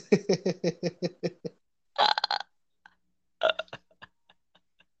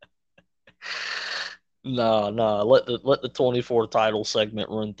 No. Let the 24 title segment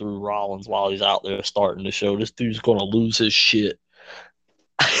run through Rollins while he's out there starting the show. This dude's gonna lose his shit.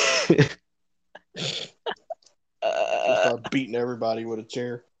 He'll start beating everybody with a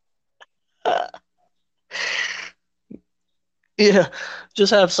chair. Yeah,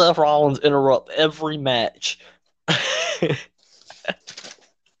 just have Seth Rollins interrupt every match.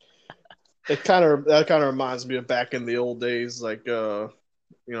 That kind of reminds me of back in the old days, like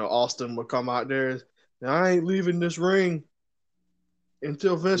Austin would come out there. I ain't leaving this ring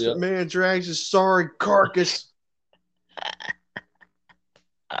until Vince Yeah. McMahon drags his sorry carcass,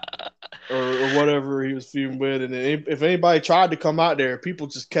 or whatever he was feuding with. And if anybody tried to come out there, people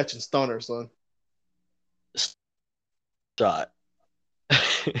just catching stunners, son. Shot.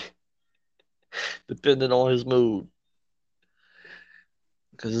 Depending on his mood.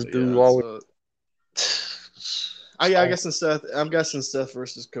 Because this dude Yeah, always. so I So, guess I'm guessing Seth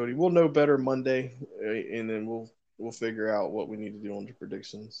versus Cody. We'll know better Monday, and then we'll figure out what we need to do on the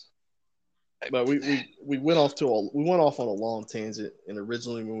predictions. But we went off on a long tangent, and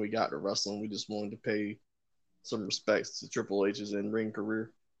originally when we got to wrestling, we just wanted to pay some respects to Triple H's in ring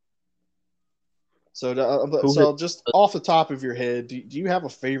career. So who hit, so just off the top of your head, do you have a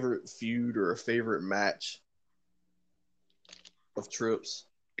favorite feud or a favorite match of Trips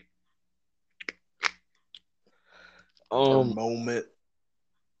or um moment?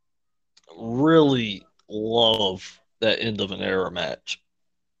 really love that end of an era match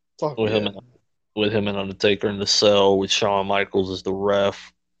Fuck with him yeah! and Undertaker in the cell with Shawn Michaels as the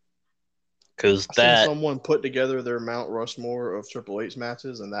ref. Because I seen that someone put together their Mount Rushmore of Triple H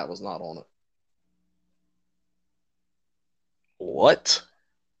matches, and that was not on it. what?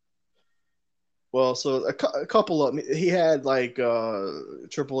 Well, so a couple of he had like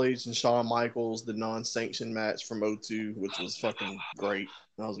Triple H and Shawn Michaels, the non-sanctioned match from '02, which was fucking great.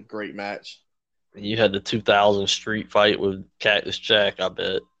 That was a great match. You had the 2000 street fight with Cactus Jack, I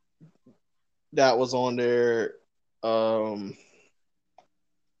bet. That was on there. Um,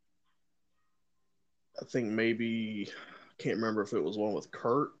 I think maybe I can't remember if it was one with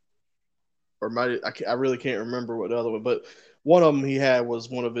Kurt or I really can't remember what the other one, but one of them he had was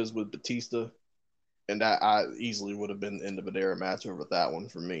one of his with Batista, and that I easily would have been the end of an era match over that one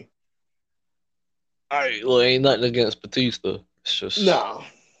for me. Well, ain't nothing against Batista. It's just, No,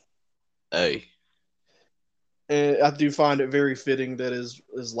 hey, and I do find it very fitting that his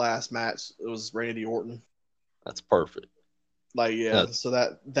last match it was Randy Orton. that's perfect. Like yeah, That's so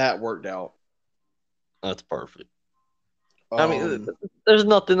that worked out. that's perfect. I mean, Um, there's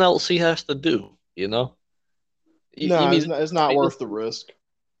nothing else he has to do, you know. You no, mean it's not worth the risk.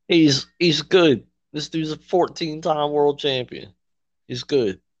 he's good. This dude's a 14-time world champion. He's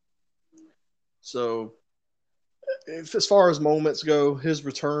good. So if, as far as moments go, his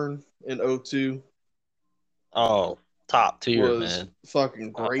return in '02 Oh, top tier, was man.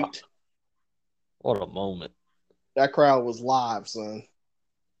 fucking Uh, great. what a moment. That crowd was live, son.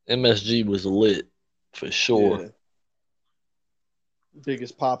 MSG was lit for sure. Yeah,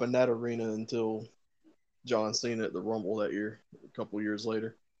 biggest pop in that arena until John Cena at the Rumble that year. A couple years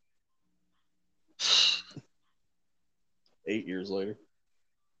later, 8 years later.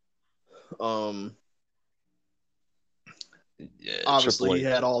 Um, Yeah, obviously Triple he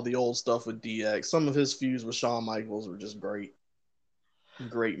H. had all the old stuff with DX. Some of his feuds with Shawn Michaels were just great,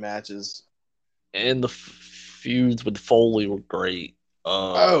 great matches. And the feuds with Foley were great.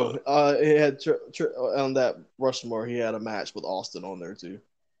 Oh, he had on that Rushmore. He had a match with Austin on there too.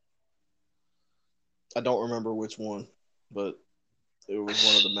 I don't remember which one, but it was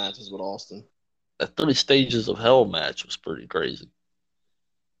one of the matches with Austin. that 30 stages of hell match was pretty crazy.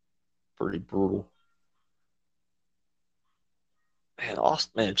 Pretty brutal. Man,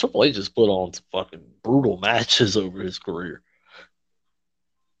 Austin, man, Triple H just put on some fucking brutal matches over his career.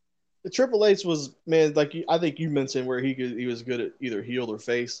 The Triple H was man, like I think you mentioned where he was good at either heel or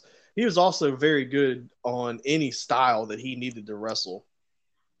face. He was also very good on any style that he needed to wrestle.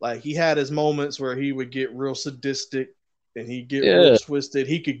 Like he had his moments where he would get real sadistic and he'd get real Yeah, twisted.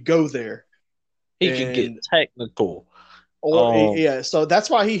 He could go there, he could get and technical. or Um, yeah, so that's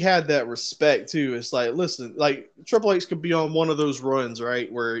why he had that respect too. It's like, listen, like Triple H could be on one of those runs,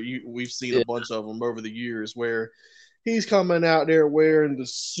 right, where we've seen a yeah, bunch of them over the years, where he's coming out there wearing the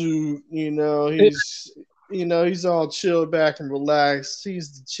suit, he's all chilled back and relaxed.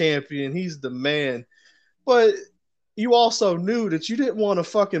 He's the champion, he's the man, but you also knew that you didn't want to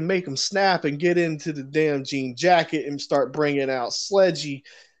fucking make him snap and get into the damn jean jacket and start bringing out Sledgy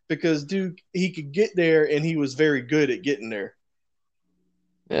because dude, he could get there and he was very good at getting there.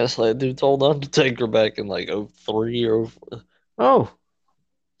 yeah, it's like dude told Undertaker back in like '03 or 04. Oh,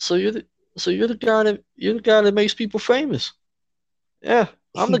 so So you're the guy that makes people famous. Yeah,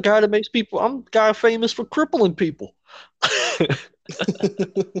 I'm the guy that makes people. I'm the guy famous for crippling people.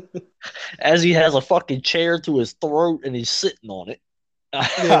 As he has a fucking chair to his throat and he's sitting on it.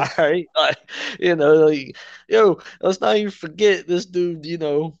 Yeah. All right, like, let's not even forget this dude.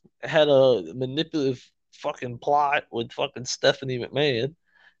 Had a manipulative fucking plot with fucking Stephanie McMahon.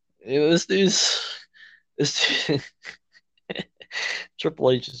 This dude,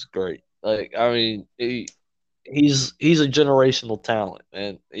 Triple H is great. Like, I mean, he's a generational talent,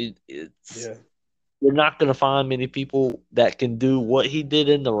 man. Yeah. You're not gonna find many people that can do what he did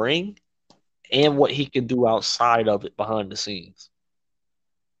in the ring and what he can do outside of it behind the scenes.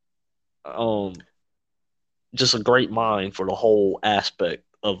 Um, just a great mind for the whole aspect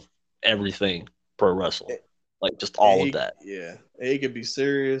of everything pro wrestling, like just And all of that. he could be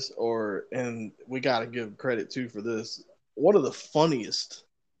serious and we got to give credit too for this. One of the funniest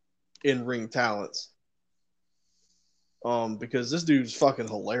in ring talents, because this dude's fucking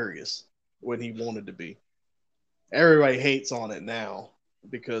hilarious when he wanted to be. Everybody hates on it now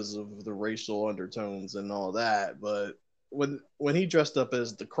because of the racial undertones and all that, but when he dressed up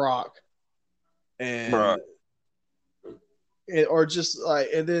as the Croc Bruh. and or just like,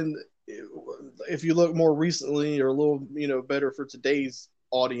 and then if you look more recently or a little better for today's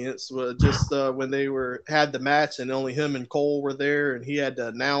audience, just when they had the match and only him and Cole were there and he had to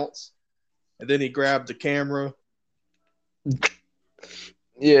announce and then he grabbed the camera.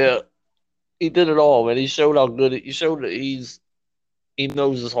 Yeah, he did it all, man. He showed how good he showed that he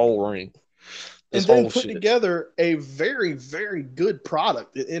knows this whole ring, this And then whole put shit. together a very, very good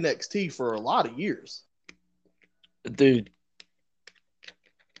product at NXT for a lot of years. Dude,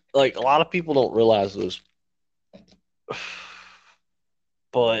 like a lot of people don't realize this,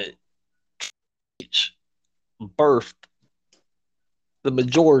 but H birthed the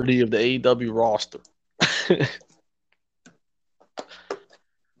majority of the AEW roster.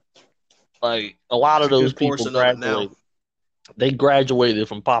 Like a lot It's of a those good people portion of it now. graduated. They graduated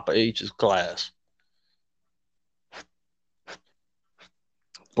from Papa H's class.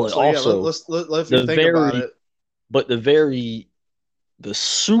 But So yeah, also if you the think about very it, the very the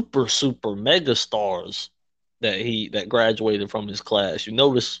super mega stars that graduated from his class. You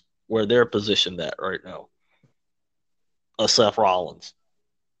notice where they're positioned at right now. A Seth Rollins,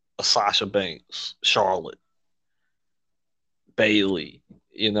 a Sasha Banks, Charlotte, Bailey,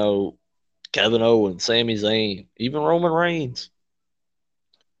 Kevin Owens, Sami Zayn, even Roman Reigns.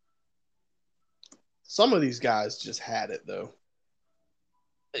 some of these guys just had it though.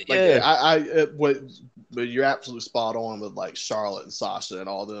 Like Yeah, but you're absolutely spot on with like Charlotte and Sasha and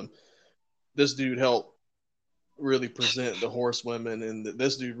all them. This dude helped really present the horsewomen, and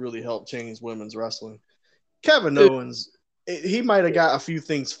this dude really helped change women's wrestling. Kevin dude, Owens, he might have got a few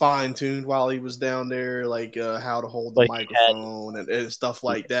things fine tuned while he was down there, like how to hold the but he had microphone and stuff it.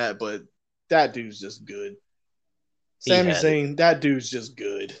 like that. But that dude's just good. He Sami had it. Zayn, that dude's just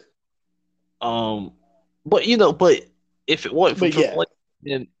good. Um, but if it wasn't for But yeah, Triple H,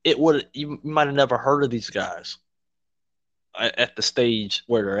 then it would you might have never heard of these guys at the stage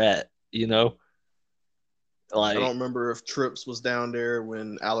where they're at. I Like, don't remember if Trips was down there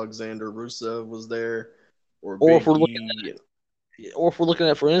when Alexander Rusev was there or or if Big we're looking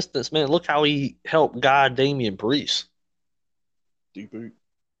E. for instance, man, look how he helped guide Damian Priest. Deep.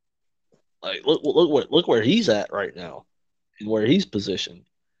 Like, look where he's at right now and where he's positioned.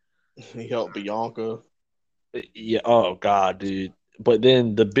 He helped Bianca. Yeah. Oh God, dude. But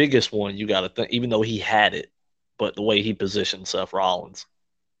then the biggest one you got to think, even though he had it, but the way he positioned Seth Rollins,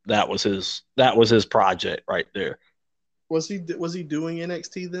 that was his project right there. Was he doing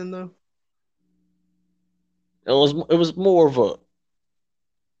NXT then though? It was more of a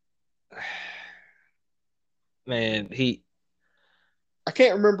man. I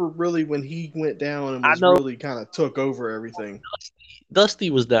can't remember really when he went down and I was know really kind of took over everything. Dusty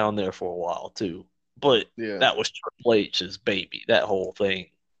was down there for a while too, but Yeah. that was Triple H's baby. That whole thing,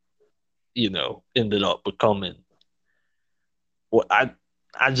 ended up becoming what I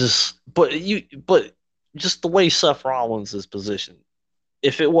just but just the way Seth Rollins is positioned.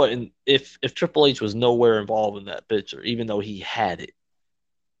 If Triple H was nowhere involved in that picture, even though he had it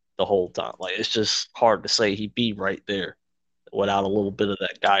the whole time, like it's just hard to say he'd be right there without a little bit of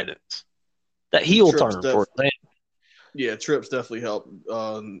that guidance. That heel Trips turn, for def example. yeah, Trips definitely helped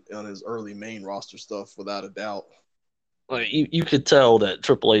on his early main roster stuff without a doubt. Like you could tell that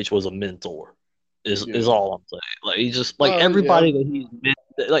Triple H was a mentor. Is Yeah. all I'm saying. Like he just like No, yeah.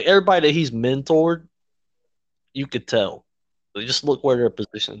 everybody that he's mentored, you could tell. Like, just look where they're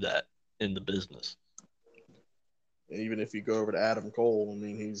positioned at in the business. Even if you go over to Adam Cole, I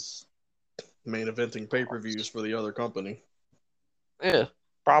mean, main eventing pay-per-views for the other company. Yeah,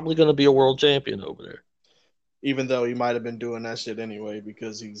 probably going to be a world champion over there. Even though he might have been doing that shit anyway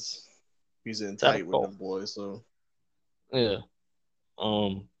because he's in tight with them boys. So yeah,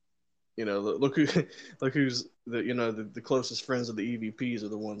 look who's the closest friends of the EVPs are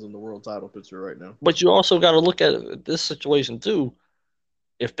the ones in the world title picture right now. But you also got to look at this situation too.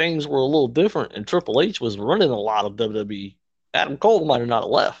 If things were a little different and Triple H was running a lot of WWE, Adam Cole might have not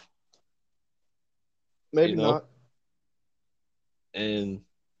left. Maybe not. And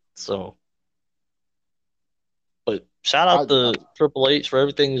so, but shout out to Triple H for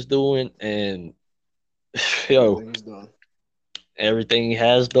everything he's doing, and everything he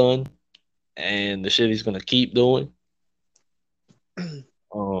has done, and the shit he's gonna keep doing.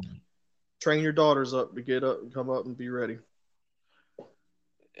 Train your daughters up to get up and come up and be ready.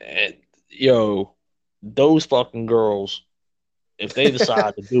 And, those fucking girls, if they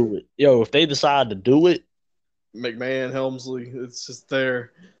decide to do it, McMahon, Helmsley, it's just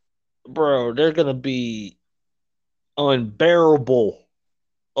there. Bro, they're gonna be unbearable.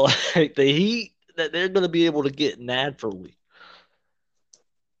 Like the heat that they're gonna be able to get naturally.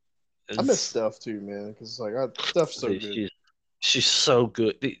 I miss Steph too, man, because Steph's so good. She's so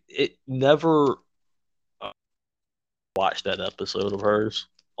good. It never watched that episode of hers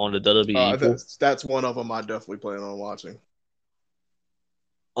on the WWE. That's one of them I definitely plan on watching.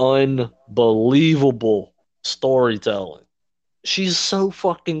 Unbelievable storytelling. She's so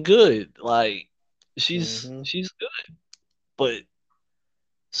fucking good. Like she's good, but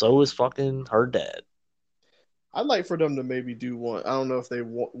so is fucking her dad. I'd like for them to maybe do one. I don't know if they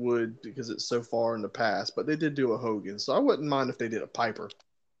would because it's so far in the past, but they did do a Hogan, so I wouldn't mind if they did a Piper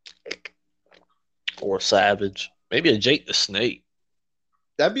or a Savage, maybe a Jake the Snake.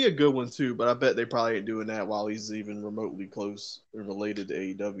 That'd be a good one too, but I bet they probably ain't doing that while he's even remotely close or related to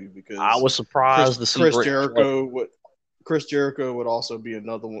AEW. Because I was surprised to see Chris Jericho would also be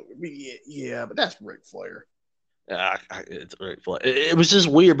another one. Yeah, but that's Ric Flair. Yeah, it's Ric Flair. It was just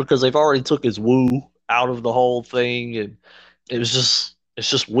weird because they've already took his woo out of the whole thing, and it's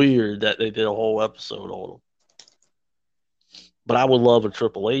just weird that they did a whole episode on him. But I would love a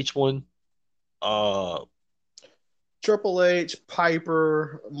Triple H one. Triple H,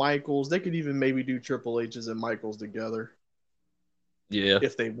 Piper, Michaels. They could even maybe do Triple H's and Michaels together. Yeah,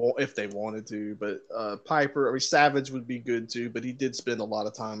 if they wanted to. But Piper, Savage would be good too. But he did spend a lot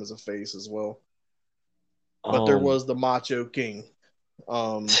of time as a face as well. But there was the Macho King.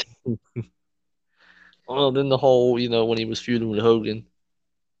 Well, then the whole, when he was feuding with Hogan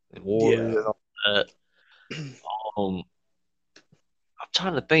and Warrior and all that. I'm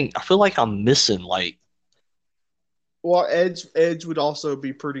trying to think. I feel like I'm missing Well, Edge would also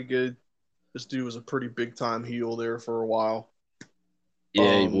be pretty good. This dude was a pretty big time heel there for a while.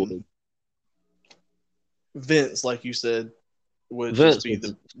 Yeah, he would. Vince, like you said, would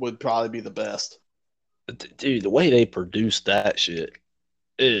probably be the best. Dude, the way they produced that shit,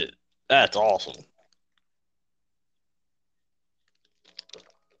 that's awesome.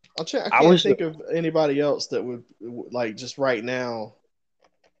 I can't think of anybody else that would just right now.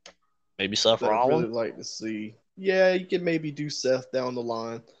 Maybe Seth Rollins. I'd really like to see. Yeah, you could maybe do Seth down the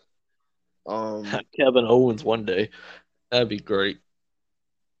line. Kevin Owens one day. That'd be great.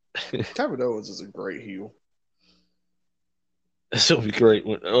 Kevin Owens is a great heel. This will be great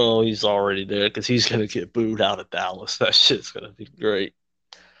when he's already there because he's gonna get booed out of Dallas. That shit's gonna be great.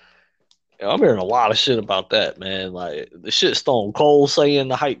 I'm hearing a lot of shit about that, man. Like the shit Stone Cold saying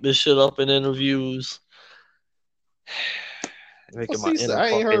to hype this shit up in interviews. I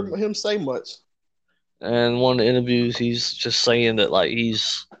ain't heard him say much. And one of the interviews, he's just saying that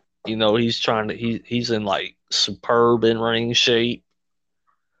he's he's in superb in ring shape.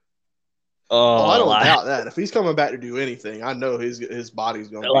 I don't doubt that. If he's coming back to do anything, I know his body's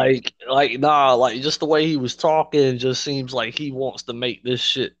gonna be just the way he was talking just seems like he wants to make this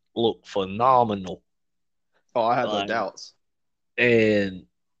shit look phenomenal. Oh, I had no doubts. And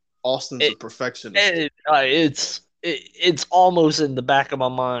Austin's a perfectionist. It's almost in the back of my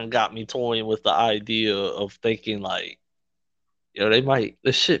mind got me toying with the idea of thinking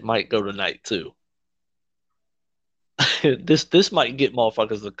this shit might go tonight too. this might get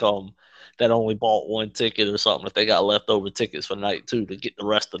motherfuckers to come that only bought one ticket or something if they got leftover tickets for night two to get the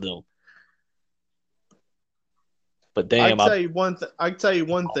rest of them. But damn, I can tell you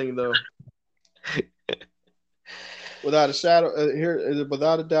one thing though. Without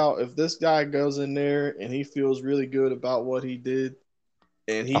a doubt, if this guy goes in there and he feels really good about what he did,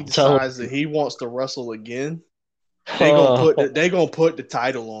 and he decides that he wants to wrestle again, they gonna put the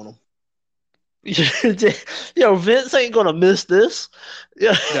title on him. Yo, Vince ain't gonna miss this.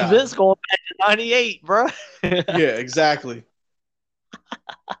 Yeah, Nah. Vince going back to '98, bro. Yeah, exactly.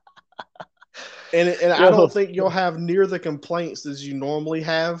 And I don't Yo, think you'll have near the complaints as you normally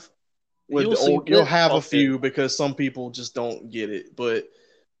have with you'll the see old. You'll Vince have a fucking, few because some people just don't get it. But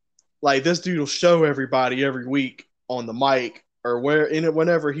like this dude will show everybody every week on the mic or where in it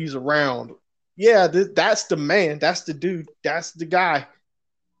whenever he's around. Yeah, that's the man. That's the dude. That's the guy.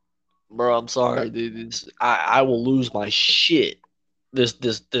 bro. I'm sorry, dude. I will lose my shit. This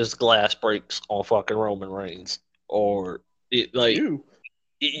glass breaks on fucking Roman Reigns, or it like You.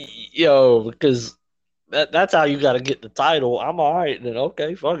 yo, because that's how you got to get the title. I'm all right then.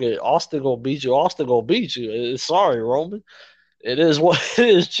 Okay, fuck it. Austin gonna beat you. Austin gonna beat you. Sorry, Roman. It is what it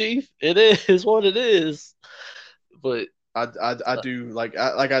is, Chief. It is what it is. But I do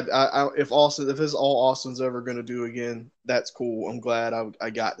if Austin if this is all Austin's ever gonna do again, that's cool. I'm glad I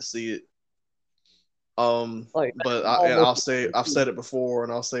got to see it. like But I'm and almost I'll say I've said it before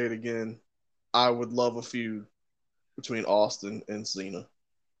and I'll say it again. I would love a feud between Austin and Cena.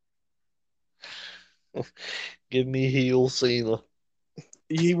 give me heel Cena.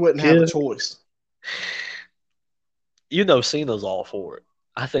 He wouldn't have a Give choice Cena's all for it.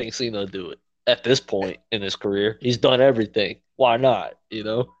 I think Cena do it at this point in his career. He's done everything. Why not?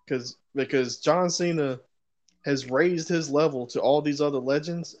 because John Cena has raised his level to all these other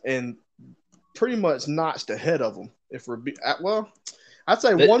legends and pretty much notched ahead of them. If we're well, I'd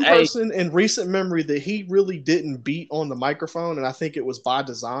say one Hey, person in recent memory that he really didn't beat on the microphone, and I think it was by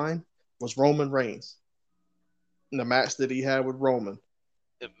design, was Roman Reigns in the match that he had with Roman.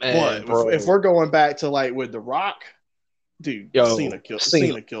 man, But if bro, we're going back to like with The Rock, dude, yo, Cena,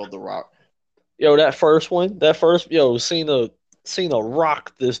 Cena killed The Rock. yo, that first one, Cena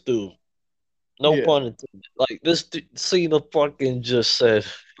rocked this dude. No Yeah, pun intended. Like this Cena fucking just said,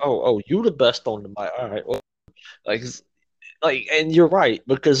 "Oh, you the best on the mic." All right, well, like, and you're right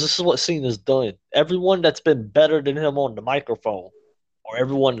because this is what Cena's done. Everyone that's been better than him on the microphone, or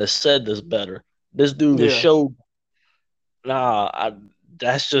everyone that said this better, this dude has yeah, showed. Nah,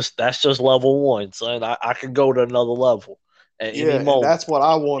 that's just level one, son. I can go to another level at any yeah, and moment. that's what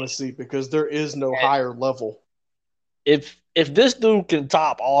I want to see because there is no And higher level. if this dude can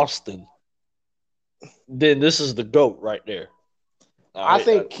top Austin, then this is the goat right there. All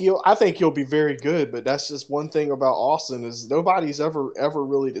right, I think he'll be very good, but that's just one thing about Austin is nobody's ever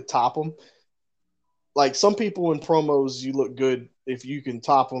really to top him. Like some people in promos, you look good if you can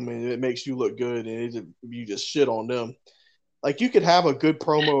top them, and it makes you look good, and you just shit on them. Like you could have a good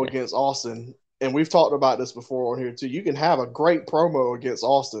promo against Austin, and we've talked about this before on here too. You can have a great promo against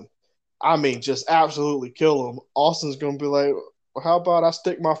Austin. I mean, just absolutely kill him. Austin's gonna be like, well, "How about I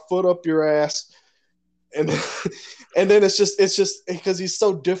stick my foot up your ass?" And and then it's just because he's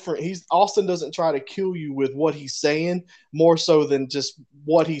so different. He's Austin doesn't try to kill you with what he's saying more so than just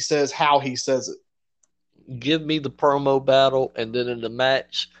what he says, how he says it. give me the promo battle, and then in the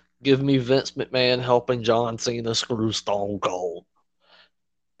match, give me Vince McMahon helping John Cena screw Stone Cold.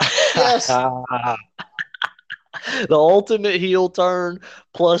 Yes, The ultimate heel turn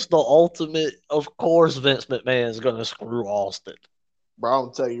plus the ultimate, of course, Vince McMahon is gonna screw Austin. bro.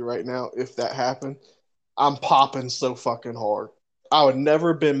 I'll tell you right now, if that happened, I'm popping so fucking hard. I would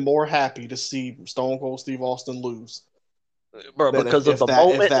never been more happy to see Stone Cold Steve Austin lose Bro, than because of the if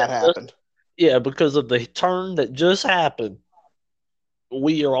moment that happened. because of the turn that just happened,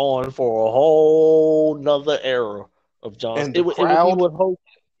 we are on for a whole nother era of John's. And It the would it would be crowd, what Hogan,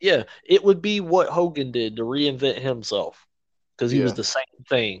 yeah, it would be what Hogan did to reinvent himself because he was yeah, the same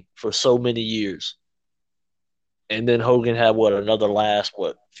thing for so many years. And then Hogan had another last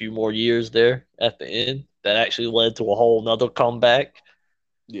few more years there at the end that actually led to a whole nother comeback.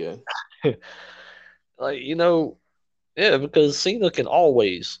 yeah, Like, yeah, because Cena can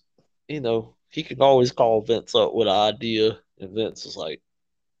always, he can always call Vince up with an idea, and Vince is like,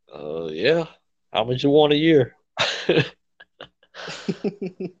 yeah, how much you want a year?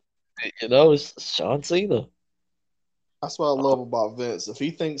 It's John Cena. that's what I love about Vince. If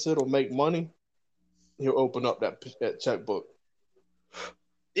he thinks it'll make money, he'll open up that checkbook.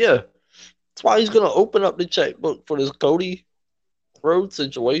 Yeah, that's why he's gonna open up the checkbook for this Cody Rhodes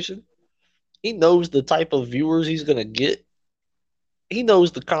situation. He knows the type of viewers he's gonna get. He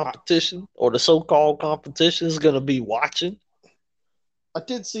knows the I, competition or the so-called competition is gonna be watching. I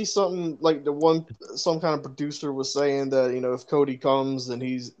did see something like some kind of producer was saying that if Cody comes then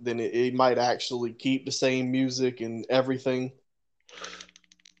he might actually keep the same music and everything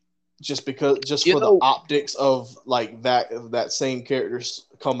just You for the know, optics of like that same characters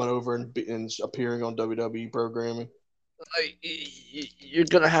coming over and appearing on WWE programming. Like, you're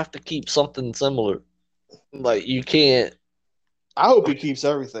gonna have to keep something similar. Like, you can't. I hope he keeps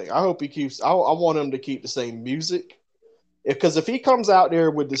everything. I hope he keeps. I want him to keep the same music. Because if he comes out there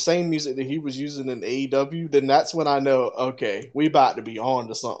with the same music that he was using in AEW, then that's when I know, okay, we about to be on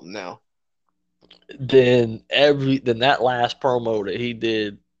to something now. Then that last promo that he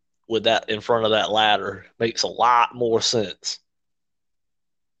did with that in front of that ladder makes a lot more sense.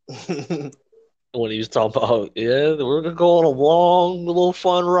 When he was talking about, yeah, we're gonna go on a long little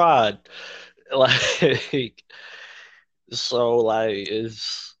fun ride. Like, so like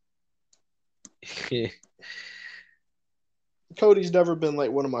it's Cody's never been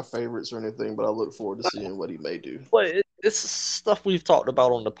like one of my favorites or anything, but I look forward to seeing what he may do. but it's stuff we've talked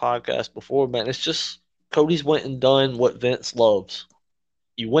about on the podcast before, man. It's just Cody's went and done what Vince loves.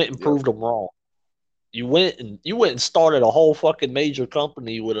 You went and Yep. proved him wrong. You went and started a whole fucking major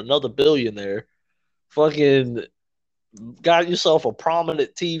company with another billionaire. Fucking got yourself a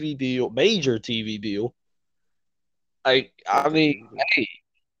prominent TV deal, major TV deal. I Major mean, TV. hey,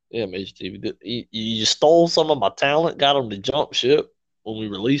 yeah, major TV deal. You stole some of my talent, got them to jump ship when we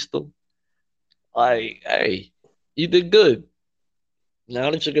released them. Like, hey, you did good. Now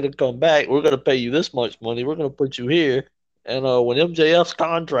that you're gonna come back, we're gonna pay you this much money. We're gonna put you here, and when MJF's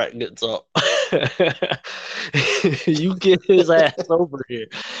contract gets up, you get his ass over here.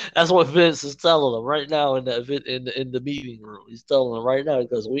 That's what Vince is telling him right now in that in the meeting room. He's telling him right now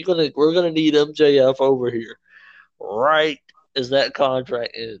because we're gonna need MJF over here right as that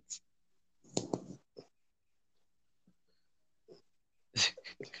contract ends.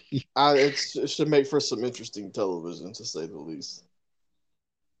 It should make for some interesting television, to say the least.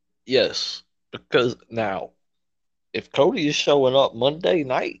 Yes, because now if Cody is showing up Monday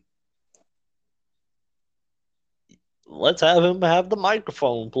night, let's have him have the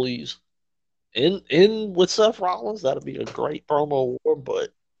microphone, please. In with Seth Rollins, that'd be a great promo war, but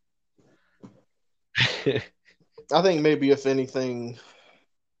I think maybe if anything,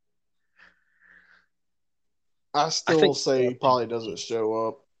 I I still think say he probably doesn't show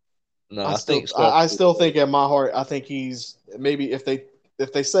up. no, I I still think Seth. I still think in my heart, I think he's maybe if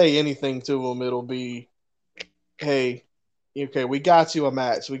they say anything to him, it'll be, hey, okay, we got you a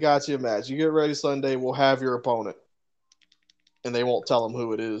match. We got you a match. You get ready Sunday, we'll have your opponent. And they won't tell him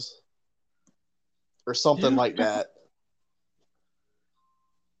who it is. Or something Yeah. like that.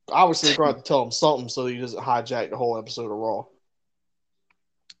 Obviously they're going to tell him something so he doesn't hijack the whole episode of Raw.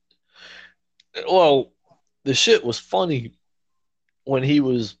 Well, the shit was funny when he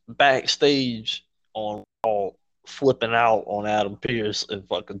was backstage on Raw flipping out on Adam Pearce and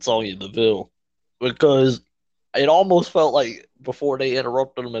fucking Sonya Deville because it almost felt like before they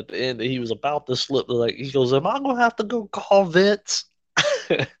interrupted him at the end that he was about to slip. Like he goes, "Am I gonna have to go call Vince?"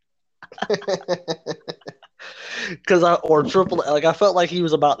 Because I or triple like I felt like he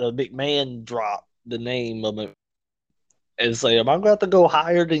was about to McMahon drop the name of it and say, "Am I going to have to go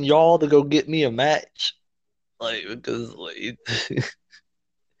higher than y'all to go get me a match?" Like because like,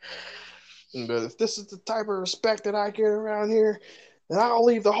 But if this is the type of respect that I get around here, then I'll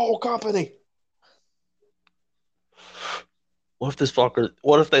leave the whole company. what if this fucker?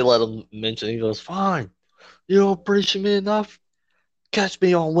 What if they let him mention? He goes, "Fine, you don't appreciate me enough. Catch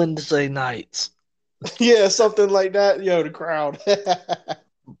me on Wednesday nights." Yeah, something like that. Yo, the crowd.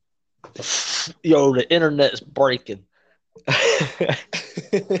 Yo, the internet's breaking.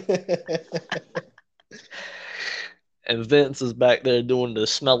 And Vince is back there doing the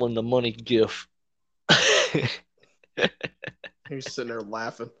smelling the money gif. He's sitting there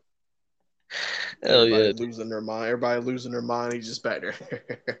laughing. Hell yeah. Losing their mind. Everybody losing their mind. He's just back there.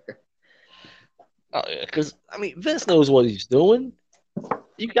 Oh yeah, because I mean Vince knows what he's doing.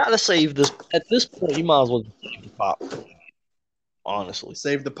 You gotta save this at this point. You might as well save the pop. Honestly,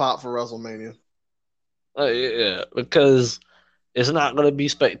 Save the pop for WrestleMania. yeah, because it's not gonna be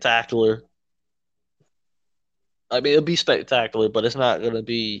spectacular. I mean, it'll be spectacular, but it's not gonna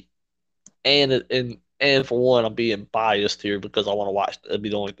be. And for one, I'm being biased here because I want to watch. It'd be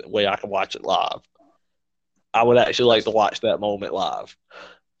the only way I can watch it live. I would actually like to watch that moment live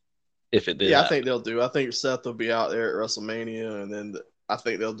if it did Yeah, I happen. think they'll do. I think Seth will be out there at WrestleMania, and then I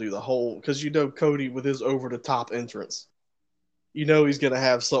think they'll do the whole because Cody with his over the top entrance. He's gonna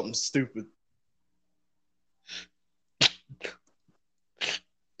have something stupid.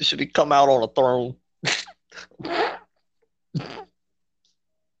 Should he come out on a throne?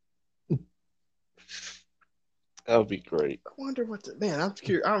 That would be great. I wonder what the man. I'm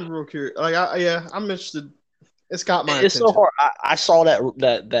curious. I'm real curious. I'm interested. It's got my It's so attention. hard. I saw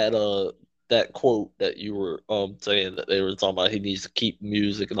that quote that you were saying that they were talking about he needs to keep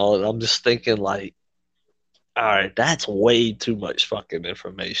music and all that. I'm just thinking like All right, that's way too much fucking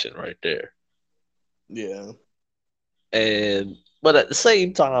information right there. Yeah. But at the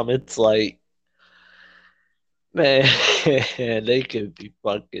same time, it's like, man, they could be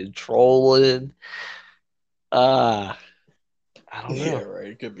fucking trolling. Uh, I don't Yeah, know. right.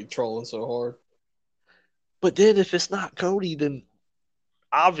 It could be trolling so hard. But then if it's not Cody, then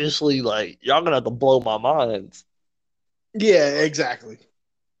obviously, like, y'all gonna have to blow my mind. Yeah, exactly.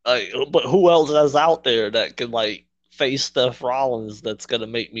 Like, but who else is out there that can like face Seth Rollins that's gonna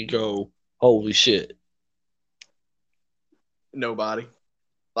make me go, holy shit? Nobody.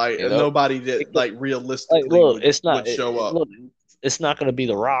 Like You know? nobody that like Like, realistically look, would it's not. show up. Look, it's not gonna be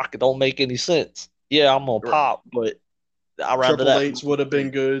The Rock. It don't make any sense. Yeah, I'm gonna Right. pop, but I'd rather Triple that H would have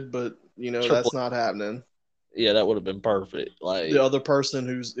been good, but Triple. that's not happening. Yeah, that would have been perfect. The Like, other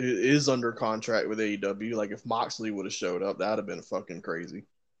person is under contract with AEW, like if Moxley would have showed up, that'd have been fucking crazy.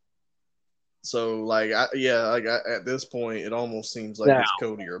 So like, at this point, it almost seems like now it's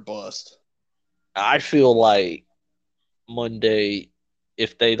Cody or bust. I feel like Monday,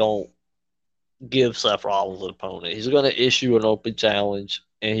 if they don't give Seth Rollins an opponent, he's gonna issue an open challenge,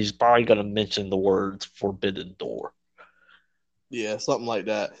 and he's probably gonna mention the words "Forbidden Door." Yeah, something like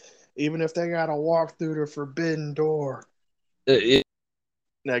that. Even if they gotta walk through the forbidden door, It,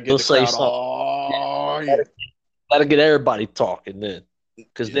 now get he'll the say crowd. something. Oh yeah, Gotta get everybody talking then,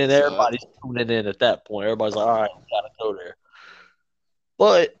 because yeah. then So that, everybody's tuning in at that point. Everybody's like, "All right, we gotta go there."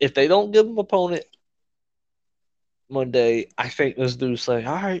 But if they don't give him an opponent Monday, I think this dude say,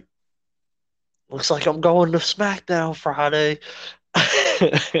 "All right, looks like I'm going to SmackDown Friday."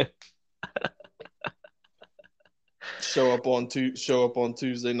 show up on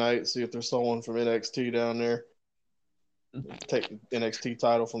Tuesday night. See if there's someone from NXT down there. Take NXT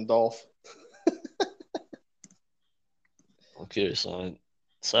title from Dolph. Okay, son.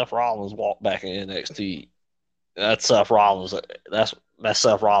 Seth Rollins walked back in NXT. That's Seth Rollins. That's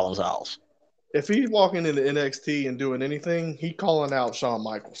Seth Rollins' house. If he's walking into NXT and doing anything, he calling out Shawn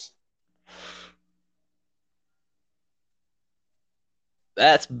Michaels.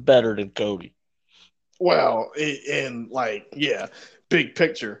 That's better than Cody. Well, and like, yeah, big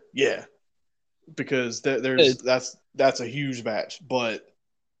picture, yeah, because there's It, that's a huge match, but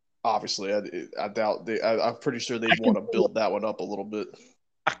obviously, I doubt I'm pretty sure I they'd could want to build that one up a little bit.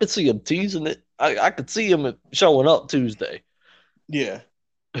 I could see him teasing it. I could see him showing up Tuesday, Yeah,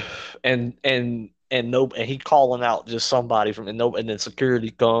 and he calling out just somebody from and then security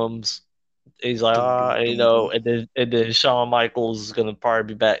comes. He's like, doom doom doom doom. and then Shawn Michaels is gonna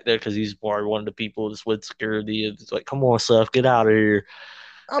probably be back there because he's probably one of the people that's with security. And it's like, come on, Seth, get out of here.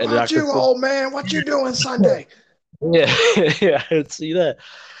 How And then I about could you, see, old man? What you doing Sunday? yeah, yeah, I could see that.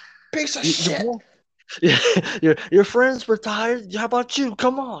 Piece of Your shit. boy, yeah, your friend's retired. How about you?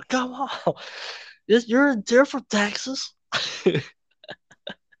 Come on, come on. You're from Texas.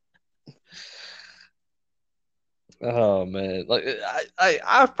 Oh man, like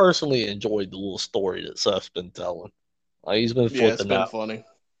I personally enjoyed the little story that Seth's been telling. Like he's been Yeah, it's flipping been out. funny.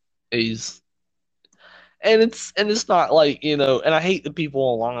 He's and it's not like and I hate the people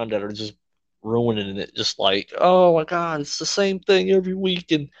online that are just ruining it. Just like, oh my god, it's the same thing every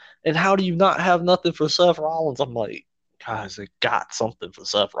week, and how do you not have nothing for Seth Rollins? I'm like, guys, they got something for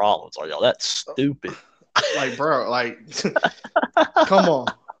Seth Rollins. Are y'all that stupid? Like, bro, like, come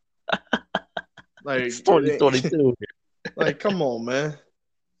on, It's like, 2022. like, come on, man,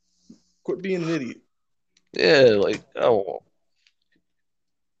 quit being an idiot. Yeah, like oh,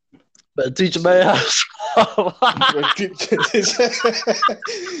 better teach a man Shit.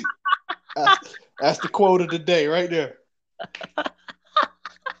 how that's the quote of the day right there.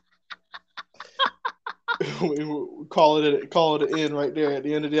 We call it an end right there at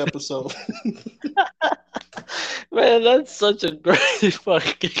the end of the episode. Man, that's such a great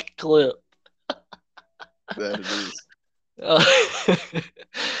fucking clip. That it is. Uh,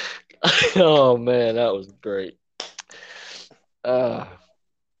 oh man, that was great. Uh,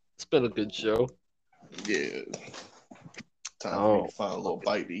 it's been a good show. Yeah. Time for me to Oh, find a little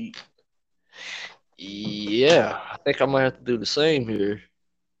bite to eat. yeah, I think I might have to do the same here.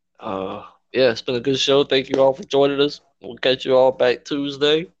 Uh, yeah, it's been a good show. Thank you all for joining us. We'll catch you all back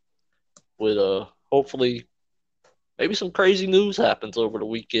Tuesday with hopefully maybe some crazy news happens over the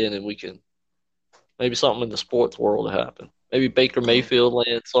weekend and we can maybe something in the sports world happen. Maybe Baker Mayfield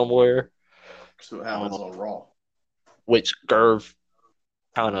lands somewhere. See what happens on Raw. Which Gerv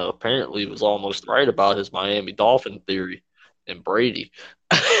kind of apparently was almost right about his Miami Dolphin theory and Brady.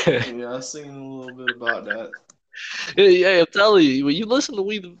 Yeah, I seen a little bit about that. Yeah, I'm telling you, when you listen to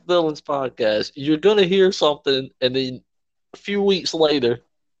We the Villains podcast, you're gonna hear something, and then a few weeks later,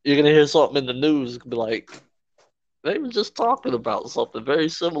 you're gonna hear something in the news. Be like, They were just talking about something very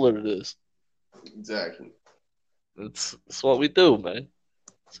similar to this. Exactly. It's what we do, man.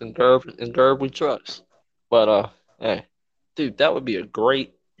 It's in Gerb we trust. But hey, dude, that would be a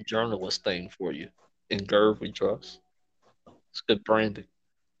great journalist thing for you. In Gerb we trust. It's good branding.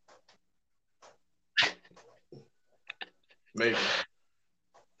 Maybe.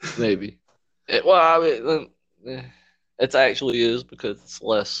 Maybe. Well, I mean, it actually is because it's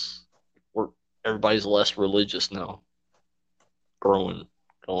less. Everybody's less religious now. Growing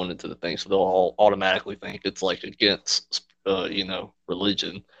going into the thing, so they'll all automatically think it's like against,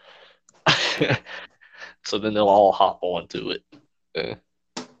 religion. So then they'll all hop onto it. Yeah.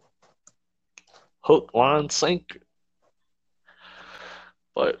 Hook, line, sinker.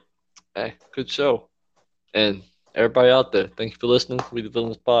 But hey, good show. And everybody out there, thank you for listening. We the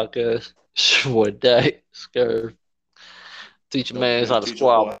Villains Podcast. Sure day. Scared. Teach a man how to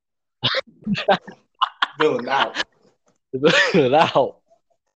squabble. Villain out. Out.